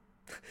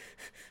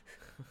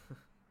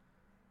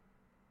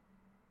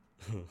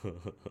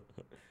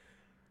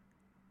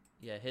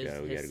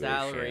 his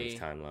salary.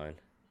 Timeline.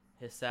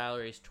 His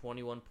salary is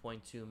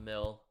 $21.2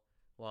 million,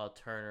 while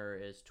Turner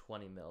is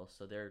 $20 million.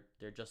 So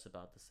they're just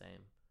about the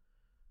same.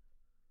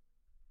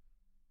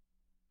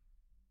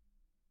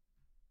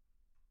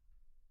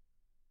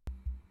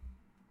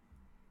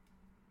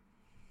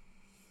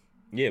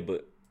 Yeah,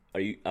 but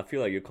I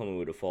feel like you're coming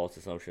with a false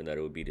assumption that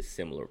it would be the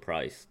similar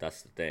price.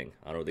 That's the thing.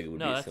 I don't think it would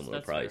be a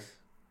similar price. Fair.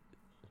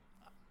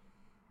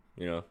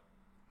 You know?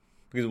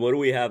 Because what do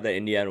we have that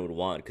Indiana would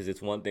want? Because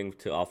it's one thing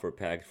to offer a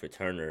package for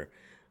Turner,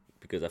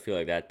 because I feel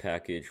like that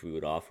package we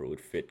would offer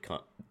would fit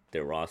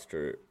their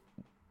roster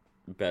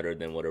better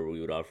than whatever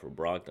we would offer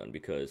Brogdon.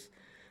 Because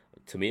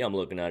to me, I'm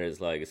looking at it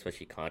as, like,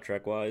 especially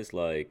contract-wise,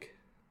 like,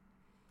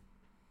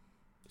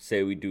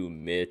 say we do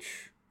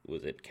Mitch,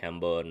 was it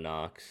Kemba,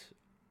 Knox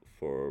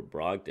for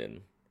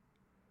Brogdon,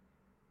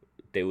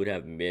 they would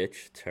have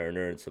Mitch,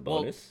 Turner, and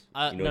Sabonis.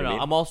 Well, you know what I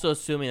mean? I'm also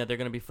assuming that they're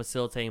going to be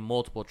facilitating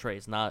multiple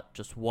trades, not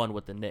just one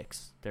with the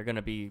Knicks. They're going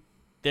to be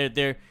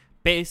they're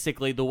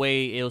basically, the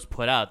way it was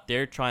put out,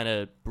 they're trying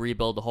to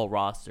rebuild the whole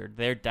roster.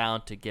 They're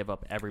down to give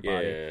up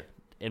everybody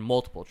in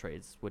multiple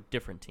trades with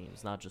different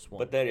teams, not just one.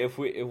 But then if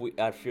we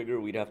I figure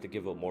we'd have to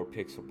give up more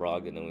picks for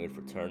Brogdon than we would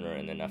for Turner,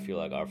 and then I feel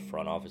like our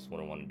front office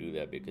wouldn't want to do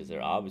that, because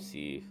they're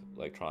obviously,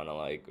 like, trying to,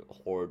 like,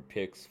 hoard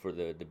picks for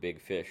the big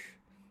fish.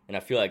 And I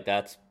feel like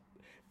that's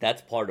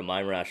part of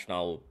my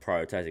rationale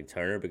prioritizing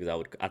Turner, because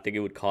I think it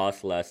would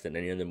cost less than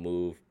any other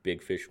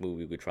big fish move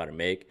we would try to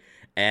make,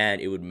 and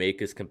it would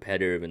make us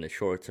competitive in the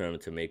short term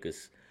to make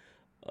us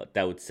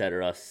that would set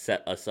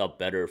us up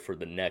better for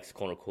the next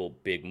quote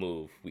unquote big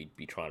move we'd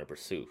be trying to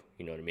pursue.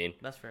 You know what I mean?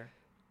 That's fair.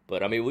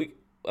 But we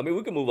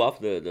can move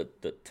off the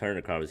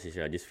Turner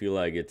conversation. I just feel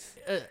like it's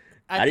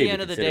at the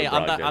end of the day,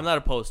 I'm not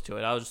opposed to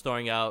it. I was just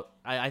throwing out.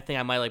 I think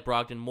I might like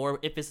Brogdon more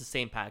if it's the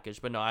same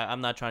package. But no, I'm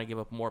not trying to give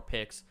up more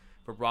picks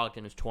for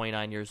Brogdon, who's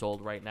 29 years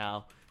old right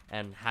now,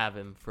 and have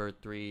him for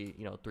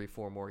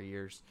 3-4 more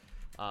years.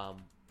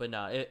 But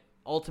no,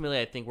 ultimately,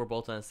 I think we're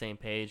both on the same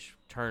page.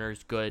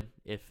 Turner's good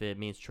if it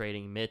means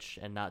trading Mitch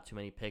and not too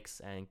many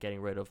picks and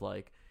getting rid of,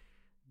 like,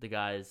 the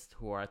guys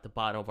who are at the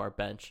bottom of our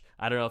bench.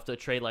 I don't know if the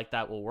trade like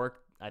that will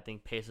work. I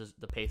think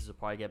the Pacers will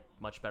probably get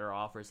much better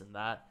offers than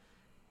that.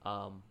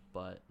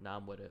 But now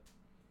I'm with it.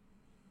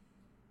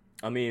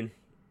 We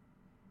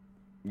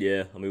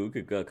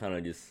could kind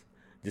of just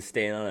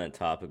staying on that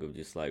topic of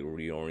just, like,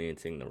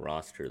 reorienting the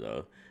roster,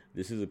 though.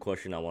 This is a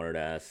question I wanted to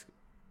ask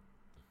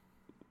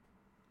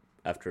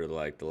after,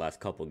 like, the last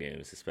couple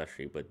games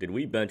especially, but did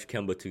we bench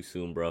Kemba too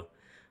soon, bro?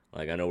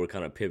 Like, I know we're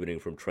kind of pivoting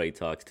from trade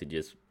talks to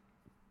just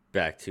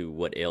back to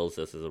what ails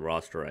us as a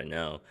roster right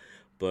now,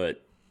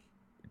 but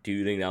do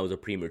you think that was a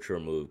premature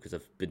move? Because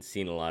I've been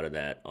seeing a lot of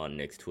that on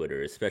Knicks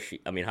Twitter,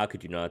 especially, how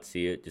could you not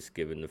see it, just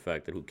given the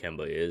fact that who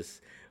Kemba is?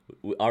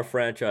 Our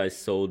franchise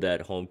sold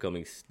that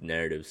homecoming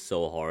narrative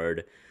so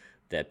hard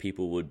that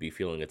people would be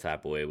feeling a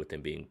type of way with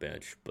him being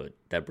benched. But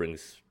that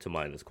brings to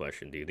mind this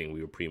question. Do you think we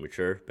were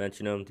premature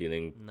benching him? Do you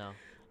think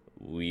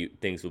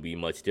things will be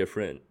much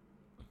different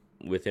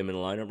with him in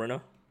the lineup right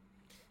now?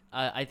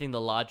 I think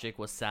the logic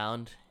was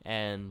sound,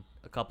 and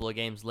a couple of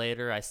games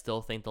later, I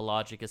still think the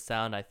logic is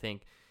sound. I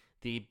think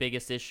the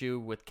biggest issue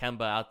with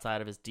Kemba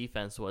outside of his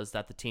defense was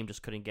that the team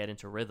just couldn't get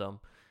into rhythm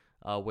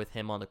with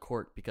him on the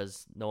court,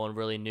 because no one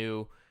really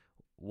knew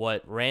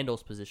what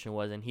Randall's position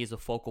was, and he's a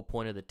focal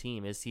point of the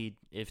team. Is he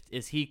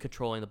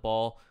controlling the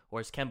ball, or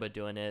is Kemba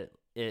doing it?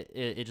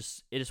 It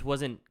just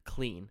wasn't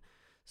clean.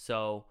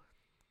 So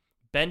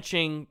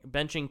benching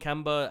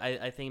Kemba,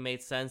 I think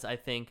made sense. I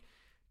think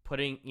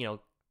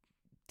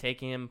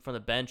taking him from the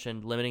bench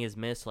and limiting his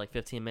minutes to like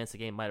 15 minutes a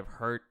game might have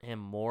hurt him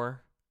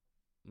more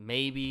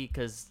maybe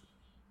because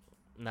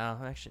no,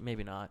 actually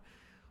maybe not.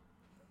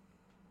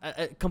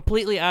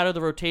 Completely out of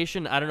the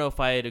rotation. I don't know if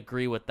I'd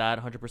agree with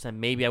that 100%.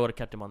 Maybe I would have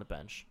kept him on the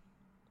bench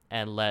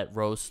and let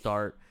Rose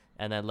start,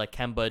 and then let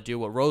Kemba do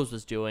what Rose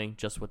was doing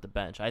just with the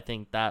bench. I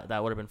think that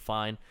would have been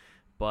fine,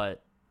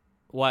 but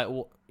I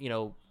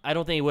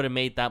don't think it would have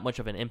made that much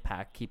of an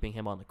impact keeping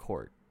him on the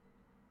court.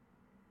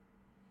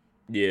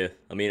 Yeah,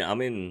 I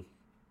mean,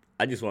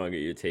 I just want to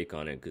get your take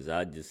on it because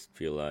I just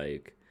feel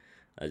like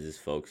as this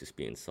folks just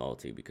being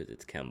salty because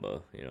it's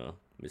Kemba,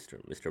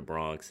 Mr.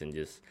 Bronx, and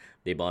just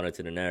they bought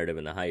into the narrative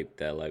and the hype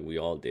that like we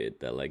all did,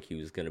 that like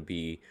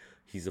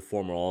he's a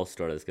former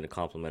All-Star that's gonna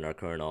complement our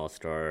current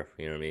All-Star,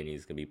 you know what I mean?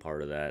 He's gonna be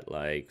part of that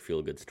like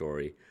feel good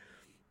story.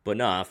 But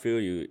no, I feel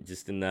you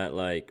just in that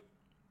like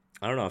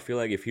I don't know, I feel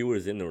like if he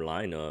was in the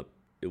lineup,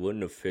 it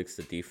wouldn't have fixed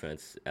the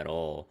defense at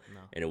all. No.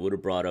 And it would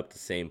have brought up the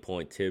same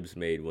point Tibbs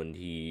made when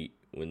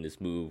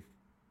this move,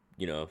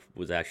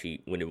 was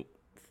actually when it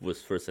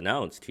was first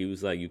announced. He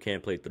was like, you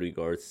can't play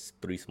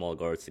three small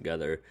guards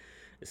together,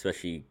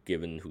 especially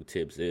given who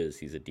Tibbs is.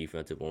 He's a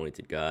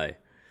defensive-oriented guy.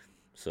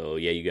 So,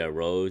 yeah, you got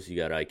Rose, you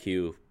got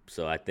IQ.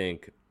 So I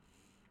think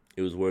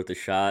it was worth a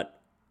shot.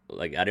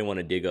 Like, I didn't want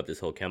to dig up this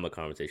whole Kemba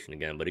conversation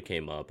again, but it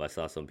came up. I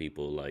saw some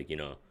people, like,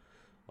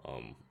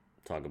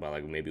 talk about,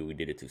 like, maybe we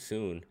did it too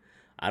soon.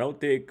 I don't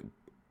think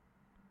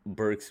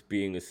Burks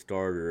being a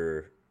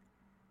starter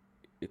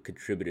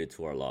contributed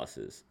to our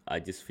losses. I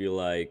just feel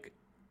like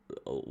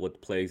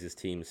what plagues this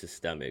team is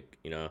systemic.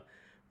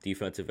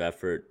 Defensive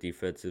effort,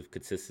 defensive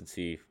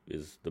consistency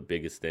is the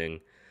biggest thing.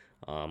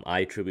 I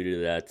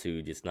attributed that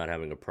to just not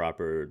having a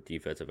proper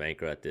defensive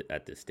anchor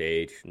at this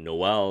stage.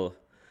 Noel,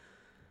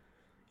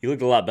 he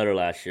looked a lot better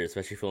last year,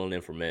 especially filling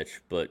in for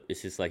Mitch, but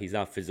it's just like he's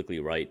not physically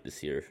right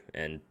this year,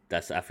 and I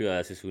feel like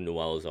that's just who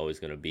Noel is always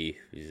going to be.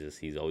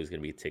 He's always going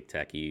to be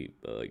tic-tacky,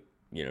 like,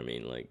 you know what I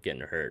mean, like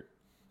getting hurt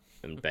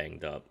and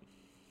banged up.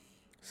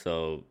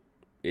 So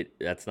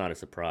that's not a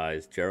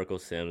surprise. Jericho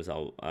Sims,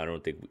 I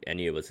don't think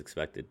any of us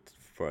expected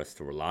for us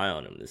to rely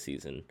on him this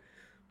season.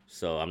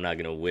 So I'm not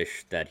going to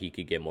wish that he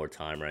could get more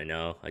time right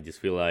now. I just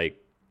feel like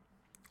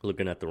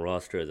looking at the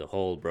roster as a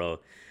whole, bro,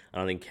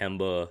 I think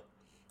Kemba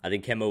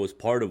was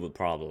part of a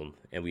problem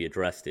and we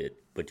addressed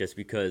it. But just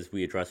because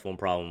we addressed one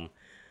problem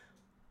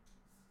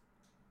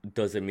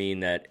doesn't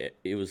mean that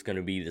it was going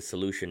to be the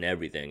solution to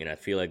everything. And I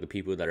feel like the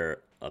people that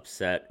are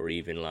upset or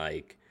even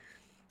like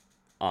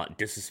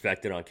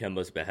disrespected on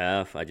Kemba's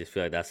behalf, I just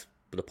feel like that's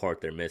the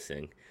part they're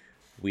missing.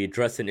 We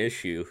address an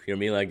issue, you know what I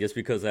mean? Like, just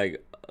because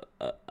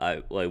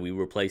we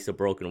replaced a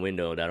broken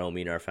window, that don't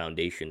mean our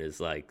foundation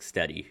is like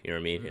steady, you know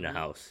what I mean, in a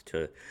house.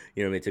 To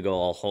to go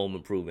all home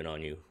improvement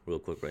on you real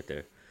quick right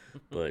there.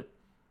 But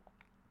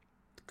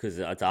because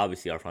it's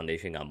obviously our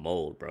foundation got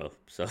mold, bro.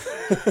 So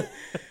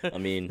I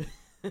mean,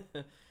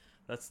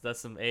 that's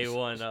some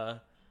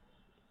A1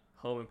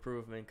 home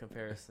improvement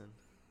comparison.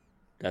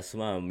 That's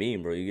what I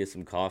mean, bro. You get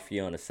some coffee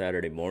on a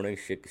Saturday morning,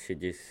 shit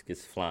just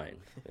gets flying.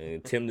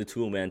 And Tim the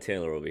Toolman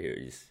Taylor over here,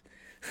 just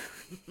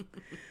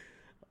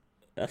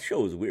that show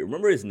was weird.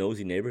 Remember his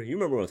nosy neighbor? You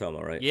remember what I'm talking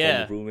about, right? Yeah,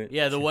 Home Improvement?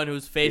 Yeah, the one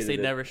whose face they'd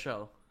never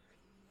show.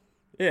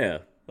 Yeah,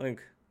 like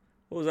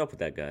what was up with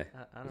that guy?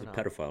 I don't know. He's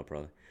a pedophile,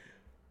 probably.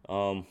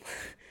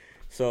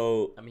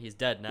 So I mean, he's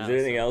dead now. Is there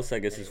anything else? I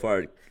guess as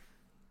far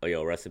as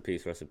rest in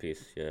peace.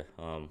 Yeah.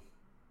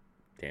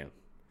 Damn,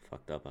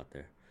 fucked up out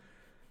there.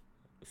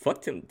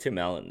 Fuck Tim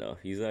Allen though.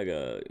 He's like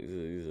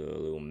he's a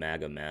little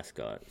MAGA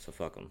mascot. So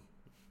fuck him.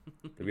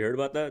 Have you heard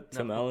about that?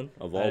 Tim Allen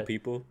of all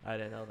people. I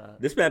didn't know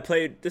that. This man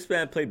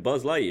played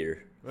Buzz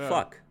Lightyear. Yeah.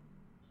 Fuck.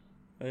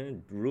 I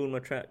ruined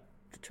my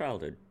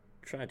childhood.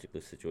 Tragic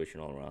situation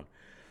all around.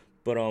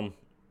 But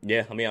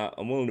yeah. I mean,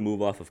 I'm willing to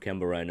move off of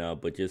Kemba right now,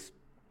 but just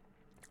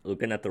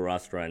looking at the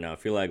roster right now, I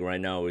feel like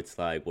right now it's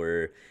like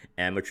we're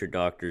amateur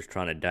doctors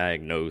trying to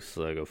diagnose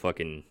like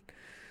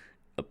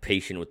a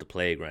patient with the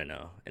plague right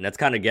now. And that's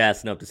kind of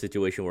gassing up the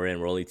situation we're in.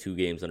 We're only 2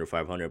 games under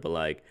 500, but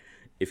like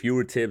if you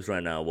were Tibbs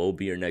right now, what would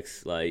be your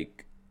next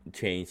like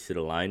change to the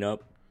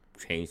lineup,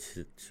 change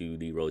to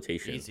the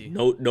rotation? Easy.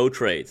 No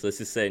trades. Let's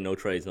just say no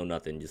trades, no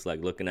nothing. Just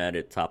like looking at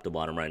it top to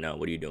bottom right now,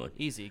 what are you doing?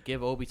 Easy.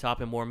 Give Obi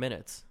Toppin more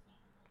minutes.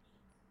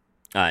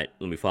 All right,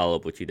 let me follow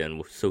up with you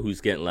then. So who's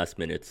getting less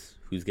minutes?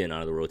 Who's getting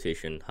out of the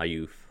rotation? Let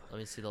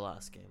me see the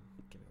last game.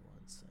 Give me 1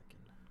 second.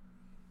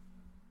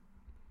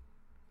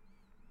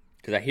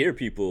 Because I hear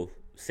people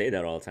say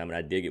that all the time, and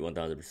I dig it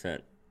 1,000%.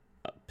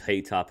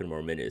 Pay Toppin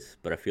more minutes,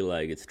 but I feel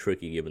like it's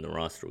tricky given the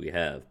roster we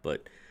have.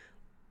 But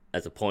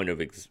as a point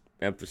of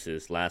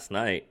emphasis, last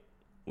night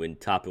when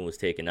Toppin was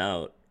taken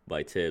out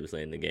by Tibbs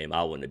late in the game,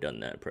 I wouldn't have done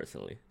that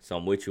personally. So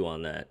I'm with you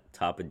on that.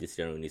 Obi just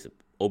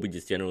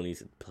generally needs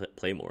to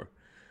play more.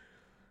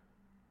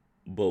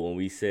 But when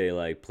we say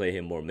like play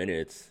him more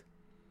minutes,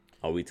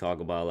 are we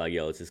talking about like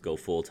let's just go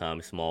full time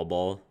small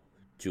ball,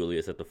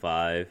 Julius at the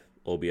 5,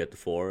 Obi at the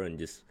 4, and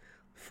just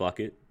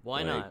fuck it?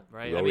 Why not,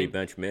 right? Rory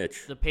bench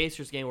Mitch. The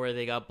Pacers game where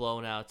they got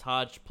blown out,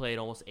 Taj played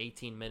almost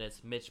 18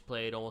 minutes, Mitch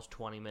played almost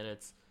 20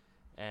 minutes,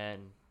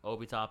 and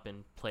Obi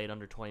Toppin played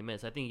under 20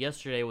 minutes. I think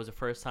yesterday was the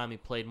first time he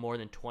played more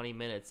than 20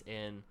 minutes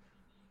in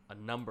a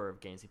number of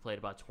games. He played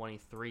about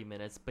 23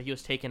 minutes, but he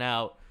was taken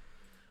out.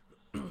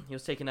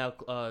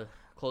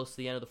 Close to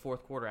the end of the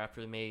fourth quarter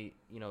after he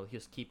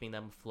was keeping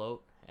them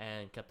afloat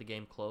and kept the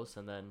game close,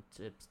 and then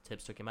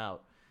Tibbs took him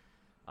out.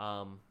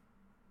 I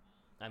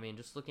mean,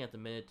 just looking at the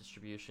minute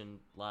distribution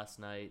last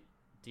night,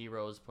 D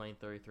Rose playing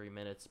 33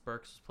 minutes.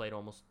 Burks played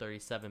almost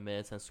 37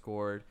 minutes and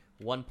scored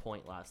 1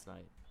 point last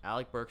night.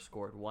 Alec Burks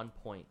scored 1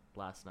 point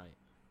last night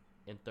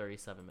in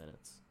 37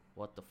 minutes.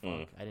 What the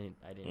fuck? I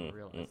didn't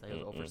realize that he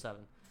was 0 for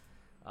 7.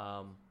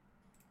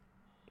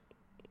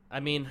 I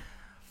mean,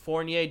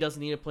 Fournier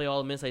doesn't need to play all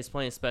the minutes that he's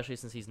playing, especially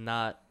since he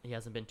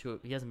hasn't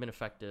been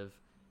effective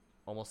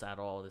almost at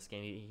all this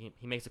game.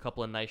 He makes a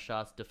couple of nice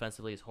shots.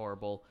 Defensively, he's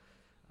horrible.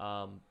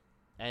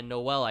 And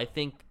Noel, I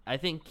think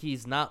he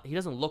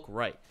doesn't look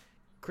right.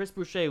 Chris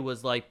Boucher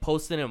was like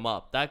posting him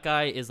up. That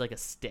guy is like a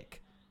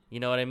stick. You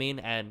know what I mean?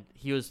 And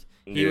he was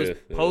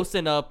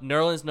posting up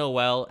Nerlens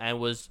Noel and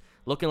was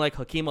looking like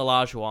Hakeem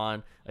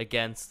Olajuwon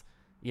against,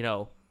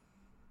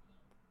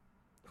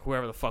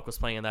 whoever the fuck was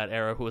playing in that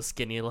era who was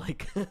skinny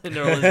like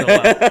Nerlens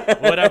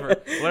Noel. Whatever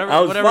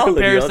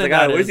comparison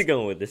that is. Where's he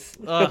going with this?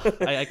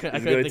 I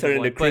couldn't think turn of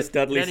one. into Chris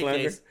Dudley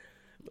slander.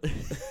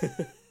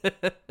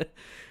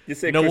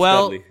 Just say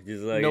Noel, Chris Dudley.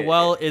 Just like,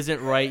 Noel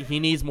isn't right.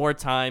 He needs more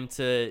time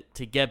to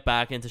get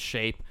back into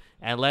shape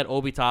and let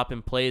Obi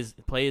Toppin play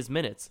his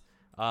minutes.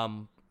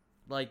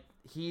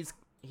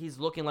 He's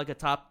looking like a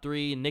top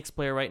 3 Knicks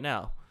player right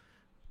now,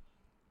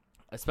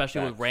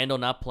 especially with Randall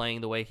not playing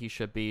the way he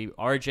should be.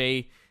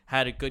 RJ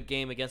had a good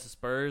game against the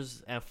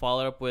Spurs and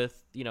followed up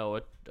with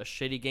a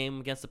shitty game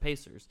against the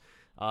Pacers.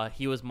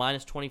 He was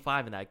minus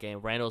 25 in that game.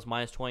 Randall was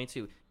minus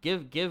 22.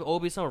 Give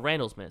Obi some of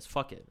Randall's minutes.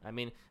 Fuck it. I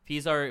mean,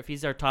 if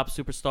he's our top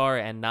superstar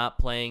and not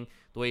playing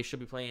the way he should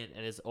be playing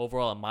and is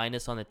overall a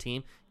minus on the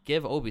team,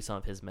 give Obi some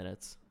of his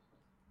minutes.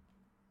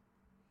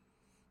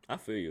 I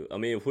feel you. I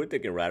mean, if we're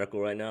thinking radical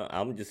right now,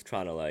 I'm just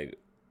trying to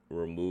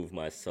remove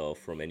myself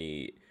from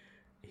any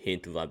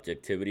hint of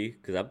objectivity,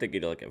 because I'm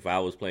thinking if I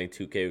was playing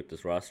 2K with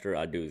this roster,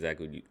 I'd do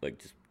exactly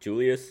just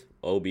Julius,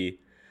 Obi,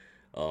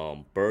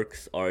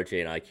 Burks,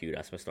 RJ, and IQ.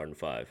 That's my starting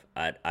 5.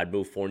 I'd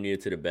move Fournier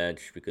to the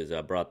bench because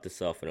I brought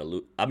this up in a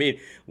loop. I mean,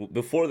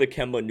 before the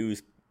Kemba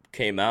news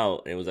came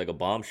out and it was like a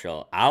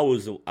bombshell, I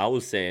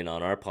was saying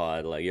on our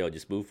pod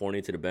just move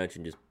Fournier to the bench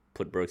and just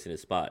put Burks in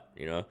his spot,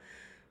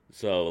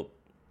 So,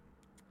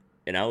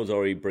 and I was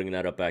already bringing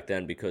that up back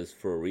then because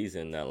for a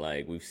reason that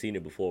we've seen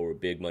it before where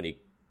big money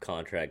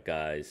contract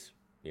guys,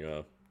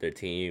 their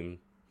team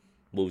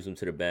moves them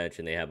to the bench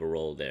and they have a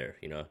role there.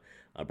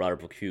 I brought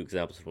up a few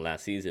examples from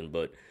last season,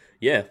 but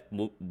yeah,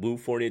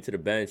 move Fournier to the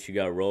bench. You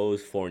got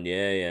Rose,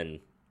 Fournier, and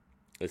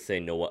let's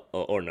say Noel,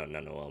 not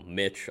Noel,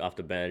 Mitch off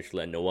the bench.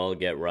 Let Noel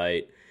get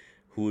right.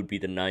 Who would be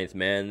the 9th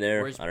man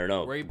there? I don't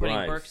know. Where are you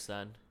putting Burks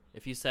then?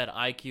 If you said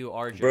IQ,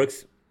 RJ.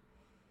 Burks,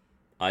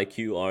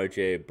 IQ,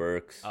 RJ,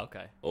 Burks,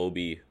 okay,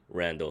 Obi,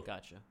 Randall.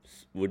 Gotcha.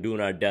 We're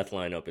doing our death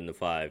lineup in the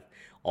 5.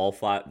 All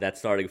 5, that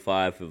starting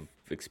 5 have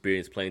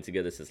experience playing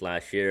together since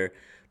last year.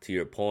 To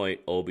your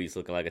point, Obi's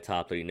looking like a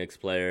top 3 Knicks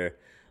player.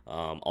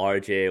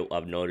 RJ,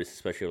 I've noticed,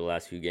 especially over the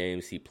last few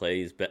games, he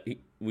plays.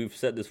 We've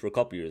said this for a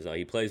couple years now.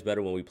 He plays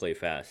better when we play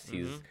fast.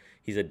 Mm-hmm.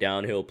 He's a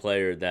downhill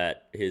player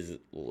that his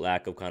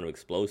lack of kind of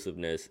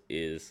explosiveness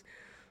is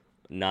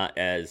not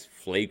as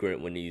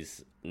flagrant when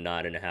he's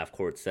not in a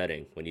half-court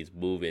setting, when he's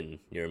moving,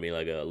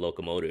 like a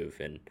locomotive.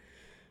 And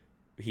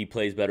he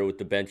plays better with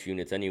the bench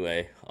units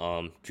anyway.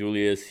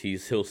 Julius,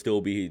 he'll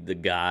still be the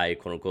guy,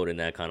 quote unquote, in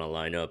that kind of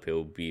lineup.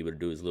 He'll be able to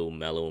do his little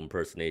mellow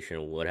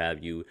impersonation, what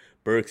have you.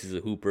 Burks is a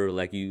hooper,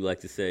 like you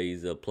like to say.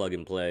 He's a plug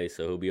and play,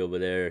 so he'll be over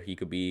there. He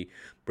could be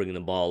bringing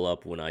the ball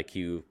up when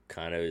IQ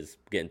kind of is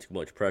getting too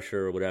much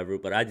pressure or whatever.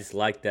 But I just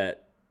like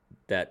that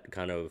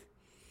kind of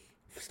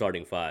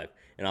starting 5.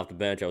 And off the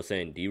bench, I was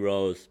saying D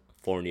Rose,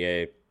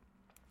 Fournier,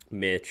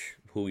 Mitch,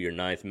 who your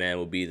 9th man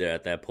will be there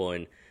at that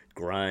point.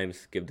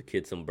 Grimes, give the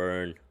kid some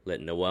burn.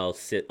 Let Noel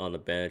sit on the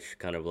bench,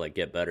 kind of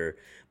get better.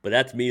 But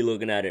that's me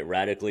looking at it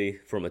radically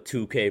from a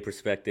 2K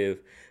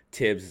perspective.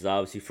 Tibbs has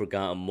obviously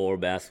forgotten more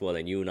basketball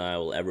than you and I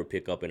will ever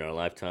pick up in our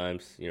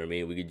lifetimes. You know what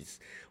I mean?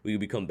 We could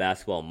become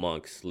basketball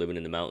monks living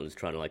in the mountains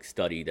trying to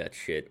study that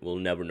shit. We'll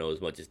never know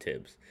as much as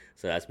Tibbs.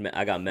 So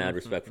I got mad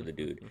respect for the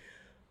dude.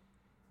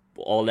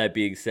 All that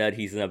being said,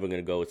 he's never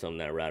going to go with something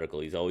that radical.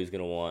 He's always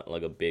going to want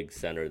a big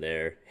center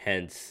there.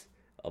 Hence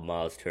a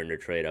Miles Turner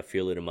trade. I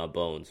feel it in my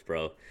bones,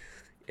 bro.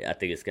 I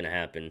think it's going to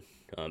happen.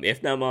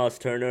 If not Miles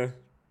Turner,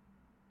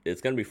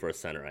 it's going to be for a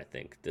center, I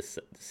think, this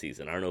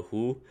season. I don't know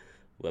who.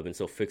 I've been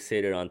so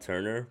fixated on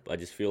Turner. But I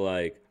just feel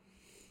like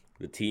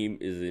the team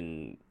is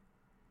in,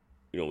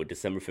 with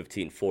December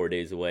 15th, 4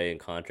 days away and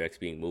contracts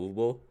being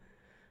movable.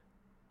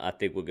 I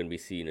think we're going to be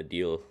seeing a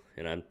deal,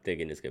 and I'm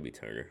thinking it's going to be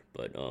Turner.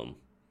 But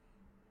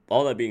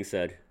all that being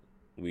said,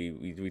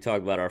 we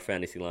talked about our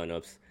fantasy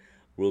lineups.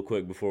 Real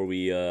quick before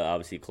we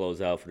obviously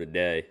close out for the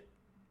day,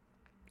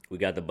 we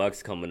got the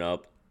Bucks coming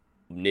up.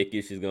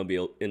 Nickish is gonna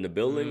be in the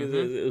building.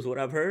 Is what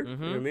I've heard. You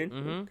know what I mean?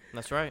 Mm-hmm.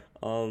 That's right.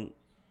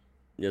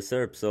 Yes,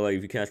 sir. So like,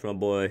 if you catch my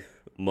boy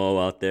Mo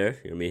out there,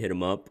 you know what I mean, hit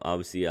him up.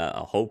 Obviously,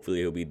 hopefully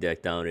he'll be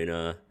decked out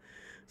in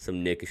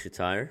some Nickish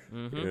attire.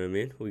 You know what I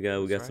mean? We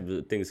got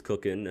some things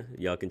cooking.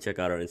 Y'all can check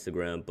out our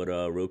Instagram. But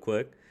real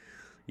quick,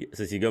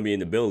 since you're gonna be in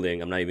the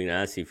building, I'm not even gonna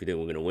ask you if you think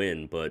we're gonna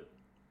win. But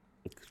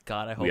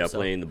God, I hope we are so.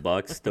 playing the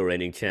Bucks, the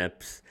reigning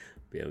champs.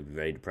 Yeah, it'll be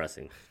very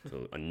depressing.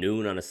 So a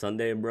noon on a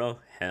Sunday, bro?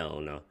 Hell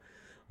no.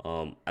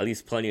 At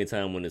least plenty of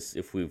time when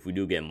if we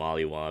do get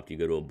mollywopped, you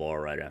go to a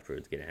bar right after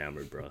to get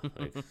hammered, bro.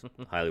 Like,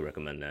 highly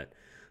recommend that.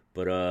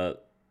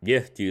 But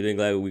yeah, do you think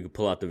like we could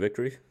pull out the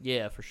victory?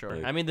 Yeah, for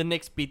sure. I mean, the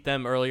Knicks beat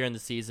them earlier in the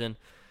season,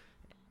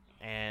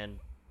 and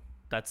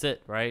that's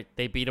it, right?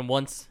 They beat them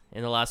once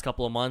in the last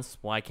couple of months.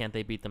 Why can't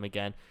they beat them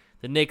again?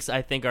 The Knicks,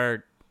 I think,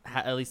 are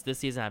at least this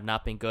season have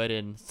not been good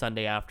in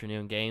Sunday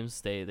afternoon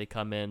games. They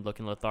come in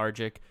looking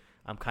lethargic.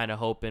 I'm kind of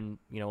hoping,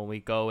 when we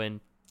go in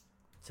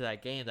to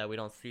that game that we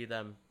don't see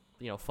them,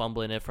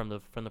 fumbling it from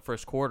the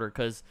first quarter,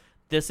 because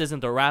this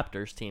isn't the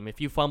Raptors team. If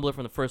you fumble it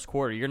from the first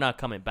quarter, you're not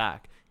coming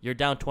back. You're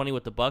down 20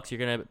 with the Bucks, you're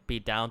gonna be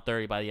down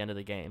 30 by the end of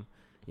the game.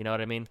 You know what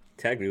I mean?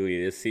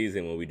 Technically, this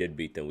season when we did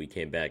beat them, we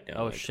came back down.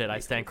 Oh like shit! I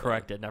stand 25.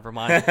 corrected. Never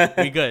mind.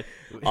 We good.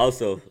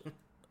 Also,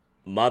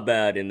 my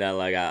bad in that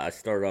like I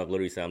started off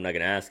literally saying I'm not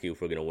gonna ask you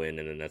if we're gonna win,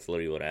 and then that's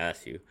literally what I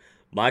asked you.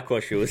 My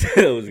question was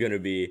was gonna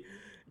be,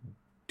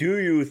 do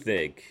you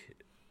think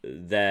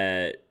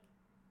that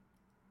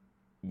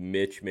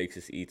Mitch makes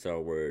us eat our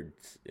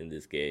words in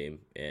this game,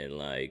 and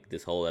like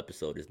this whole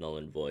episode is null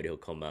and void? He'll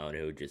come out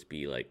and he'll just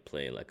be like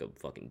playing like a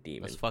fucking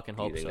demon. Let's fucking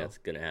Do you hope think so. that's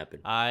gonna happen?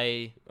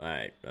 I All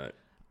right.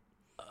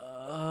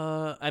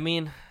 I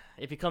mean,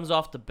 if he comes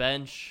off the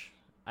bench,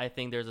 I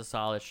think there's a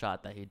solid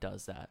shot that he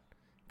does that,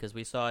 because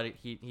we saw it.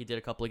 He did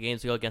a couple of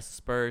games ago against the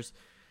Spurs.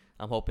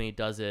 I'm hoping he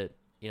does it.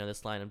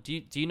 This lineup.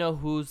 Do you know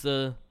who's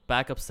the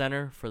backup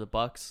center for the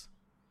Bucks?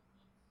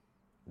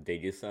 They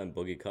just signed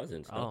Boogie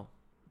Cousins. No? Oh,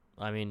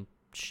 I mean,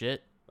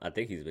 shit. I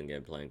think he's been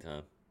getting playing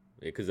time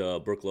because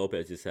Brooke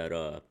Lopez just had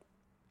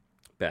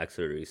back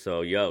surgery.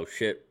 So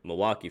shit,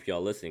 Milwaukee, if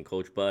y'all listening,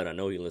 Coach Bud, I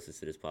know he listens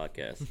to this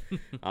podcast.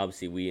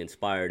 Obviously, we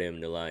inspired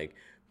him to like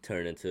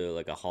turn into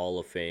like a Hall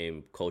of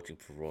Fame coaching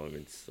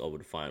performance over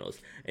the finals.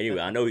 Anyway,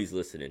 I know he's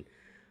listening.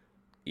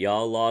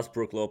 Y'all lost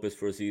Brooke Lopez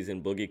for a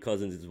season. Boogie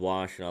Cousins is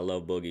washed, and I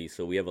love Boogie.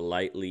 So we have a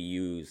lightly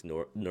used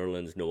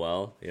Nerlens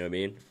Noel. You know what I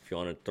mean? If you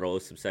want to throw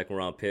some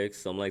second-round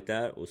picks, something like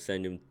that, we'll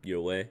send him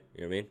your way.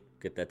 You know what I mean?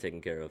 Get that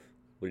taken care of.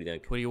 What do you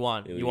think? What do you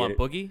want? You You want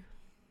Boogie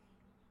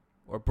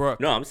or Brooke?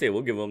 No, I'm saying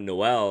we'll give him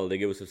Noel. They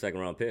give us some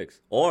second-round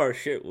picks. Or,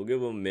 shit, we'll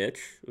give him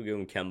Mitch. We'll give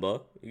him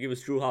Kemba. We'll give us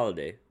Drew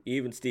Holiday.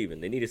 Even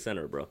Steven. They need a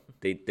center, bro.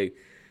 They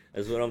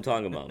that's what I'm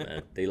talking about,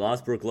 man. They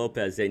lost Brooke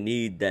Lopez. They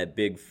need that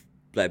big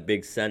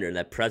center,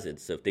 that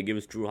presence. So if they give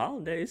us Drew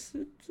Holiday, it's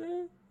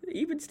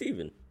even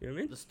Steven. You know what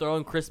I mean? Just throw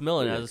in Chris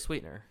Millen as a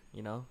sweetener.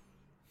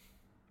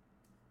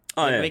 Oh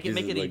yeah, Make it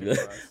just even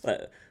for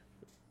us.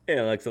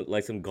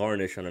 like some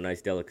garnish on a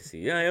nice delicacy.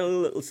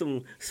 Yeah,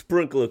 some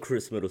sprinkle of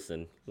Chris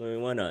Middleton. I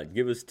mean, why not?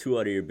 Give us 2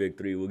 out of your big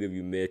 3. We'll give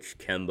you Mitch,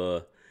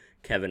 Kemba,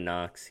 Kevin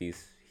Knox. He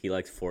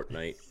likes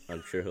Fortnite.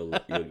 I'm sure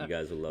you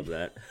guys will love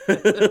that.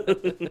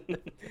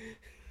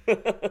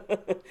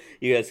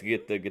 You guys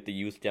get the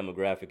youth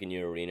demographic in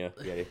your arena.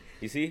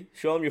 You see?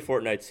 Show them your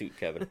Fortnite suit,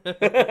 Kevin. Like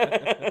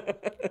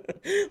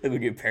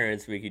with your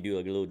parents make you do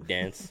like a little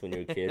dance when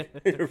you're a kid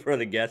in front of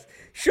the guests.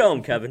 Show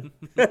them, Kevin.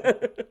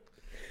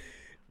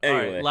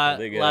 Anyway, All right, I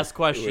think, last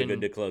question. We're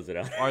good to close it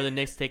out. Are the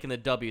Knicks taking the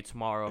W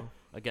tomorrow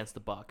against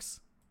the Bucks?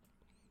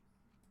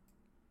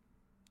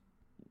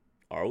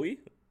 Are we?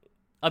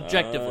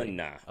 Objectively,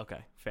 nah. Okay,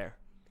 fair.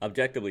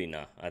 Objectively,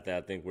 nah. I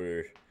think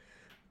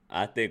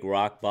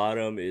rock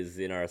bottom is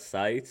in our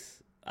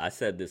sights. I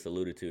said this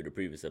alluded to the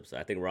previous episode.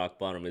 I think rock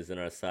bottom is in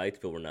our sights,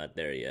 but we're not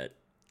there yet.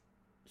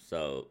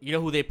 So You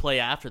know who they play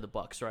after the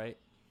Bucks, right?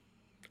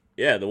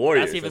 yeah, the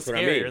Warriors. That's even what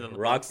I scarier mean. than the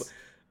rock. Bucks.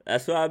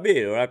 That's what I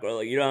mean. Rock,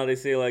 like, you know how they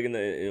say like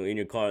in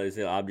your car they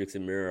say objects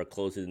in mirror are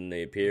closer than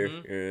they appear. You know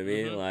what I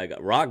mean? Like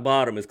rock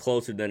bottom is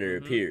closer than it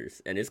appears,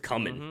 and it's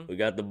coming. We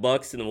got the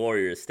Bucks and the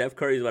Warriors. Steph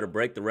Curry's about to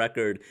break the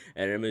record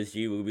at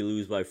MSG. We'll be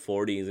lose by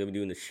 40. He's gonna be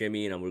doing the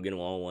shimmy, and we're gonna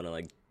all want to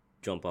like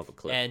jump off a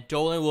cliff. And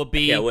Dolan will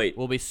can't wait.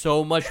 be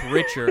so much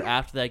richer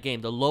after that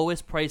game. The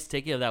lowest price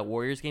ticket of that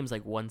Warriors game is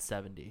like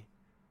 $170.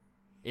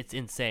 It's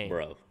insane,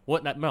 Bro.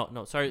 What?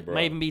 No, sorry. It Bro.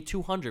 might even be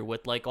 $200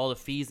 with like all the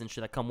fees and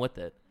shit that come with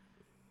it.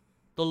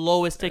 The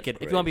lowest ticket.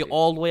 If you want to be crazy.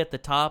 all the way at the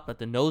top at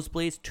the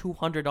nosebleeds,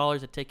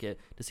 $200 a ticket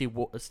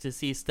to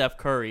see Steph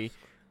Curry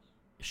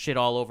shit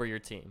all over your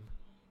team.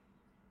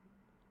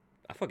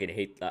 I fucking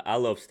hate. I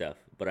love Steph,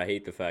 but I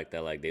hate the fact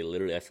that like they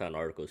literally. I saw an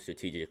article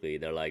strategically.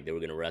 They're like they were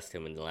gonna rest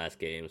him in the last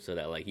game so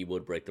that like he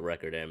would break the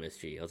record at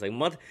MSG. I was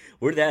like,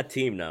 we're that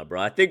team now,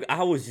 bro. I think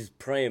I was just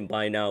praying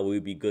by now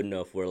we'd be good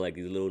enough where like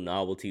these little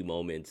novelty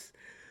moments,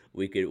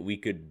 we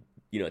could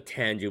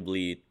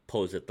tangibly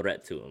pose a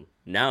threat to him.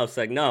 Now it's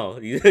like no,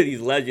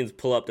 these legends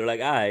pull up. They're like,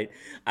 all right,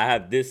 I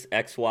have this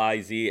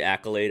XYZ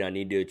accolade I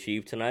need to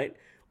achieve tonight.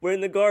 We're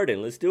in the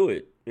Garden. Let's do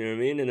it. You know what I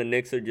mean? And the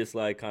Knicks are just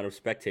like kind of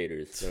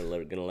spectators.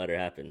 They're gonna let it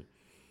happen.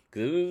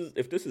 Because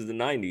if this is the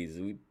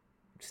 '90s,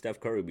 Steph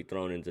Curry would be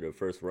thrown into the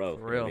first row.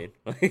 For real. You know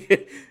what I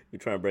mean? We're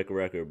trying to break a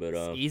record, but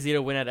It's easy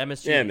to win at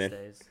MSG yeah, these man.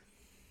 days.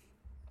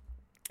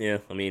 Yeah,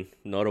 I mean,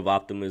 note of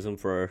optimism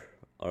for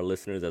our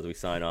listeners as we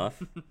sign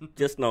off.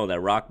 Just know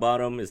that rock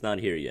bottom is not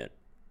here yet.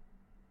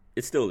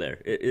 It's still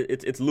there.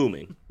 It's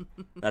looming.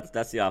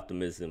 That's the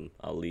optimism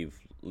I'll leave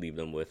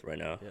them with right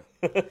now.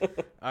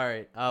 All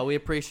right. We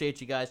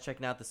appreciate you guys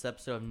checking out this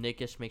episode of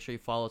Nickish. Make sure you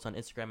follow us on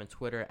Instagram and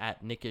Twitter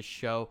at Nickish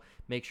Show.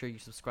 Make sure you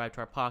subscribe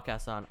to our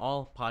podcast on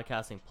all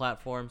podcasting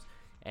platforms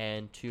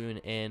and tune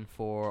in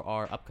for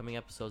our upcoming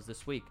episodes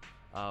this week.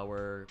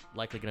 We're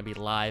likely going to be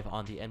live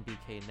on the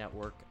NBK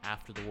network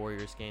after the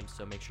Warriors game,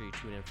 so make sure you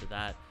tune in for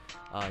that.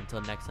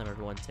 Until next time,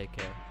 everyone, take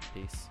care.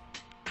 Peace.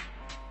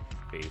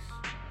 Peace.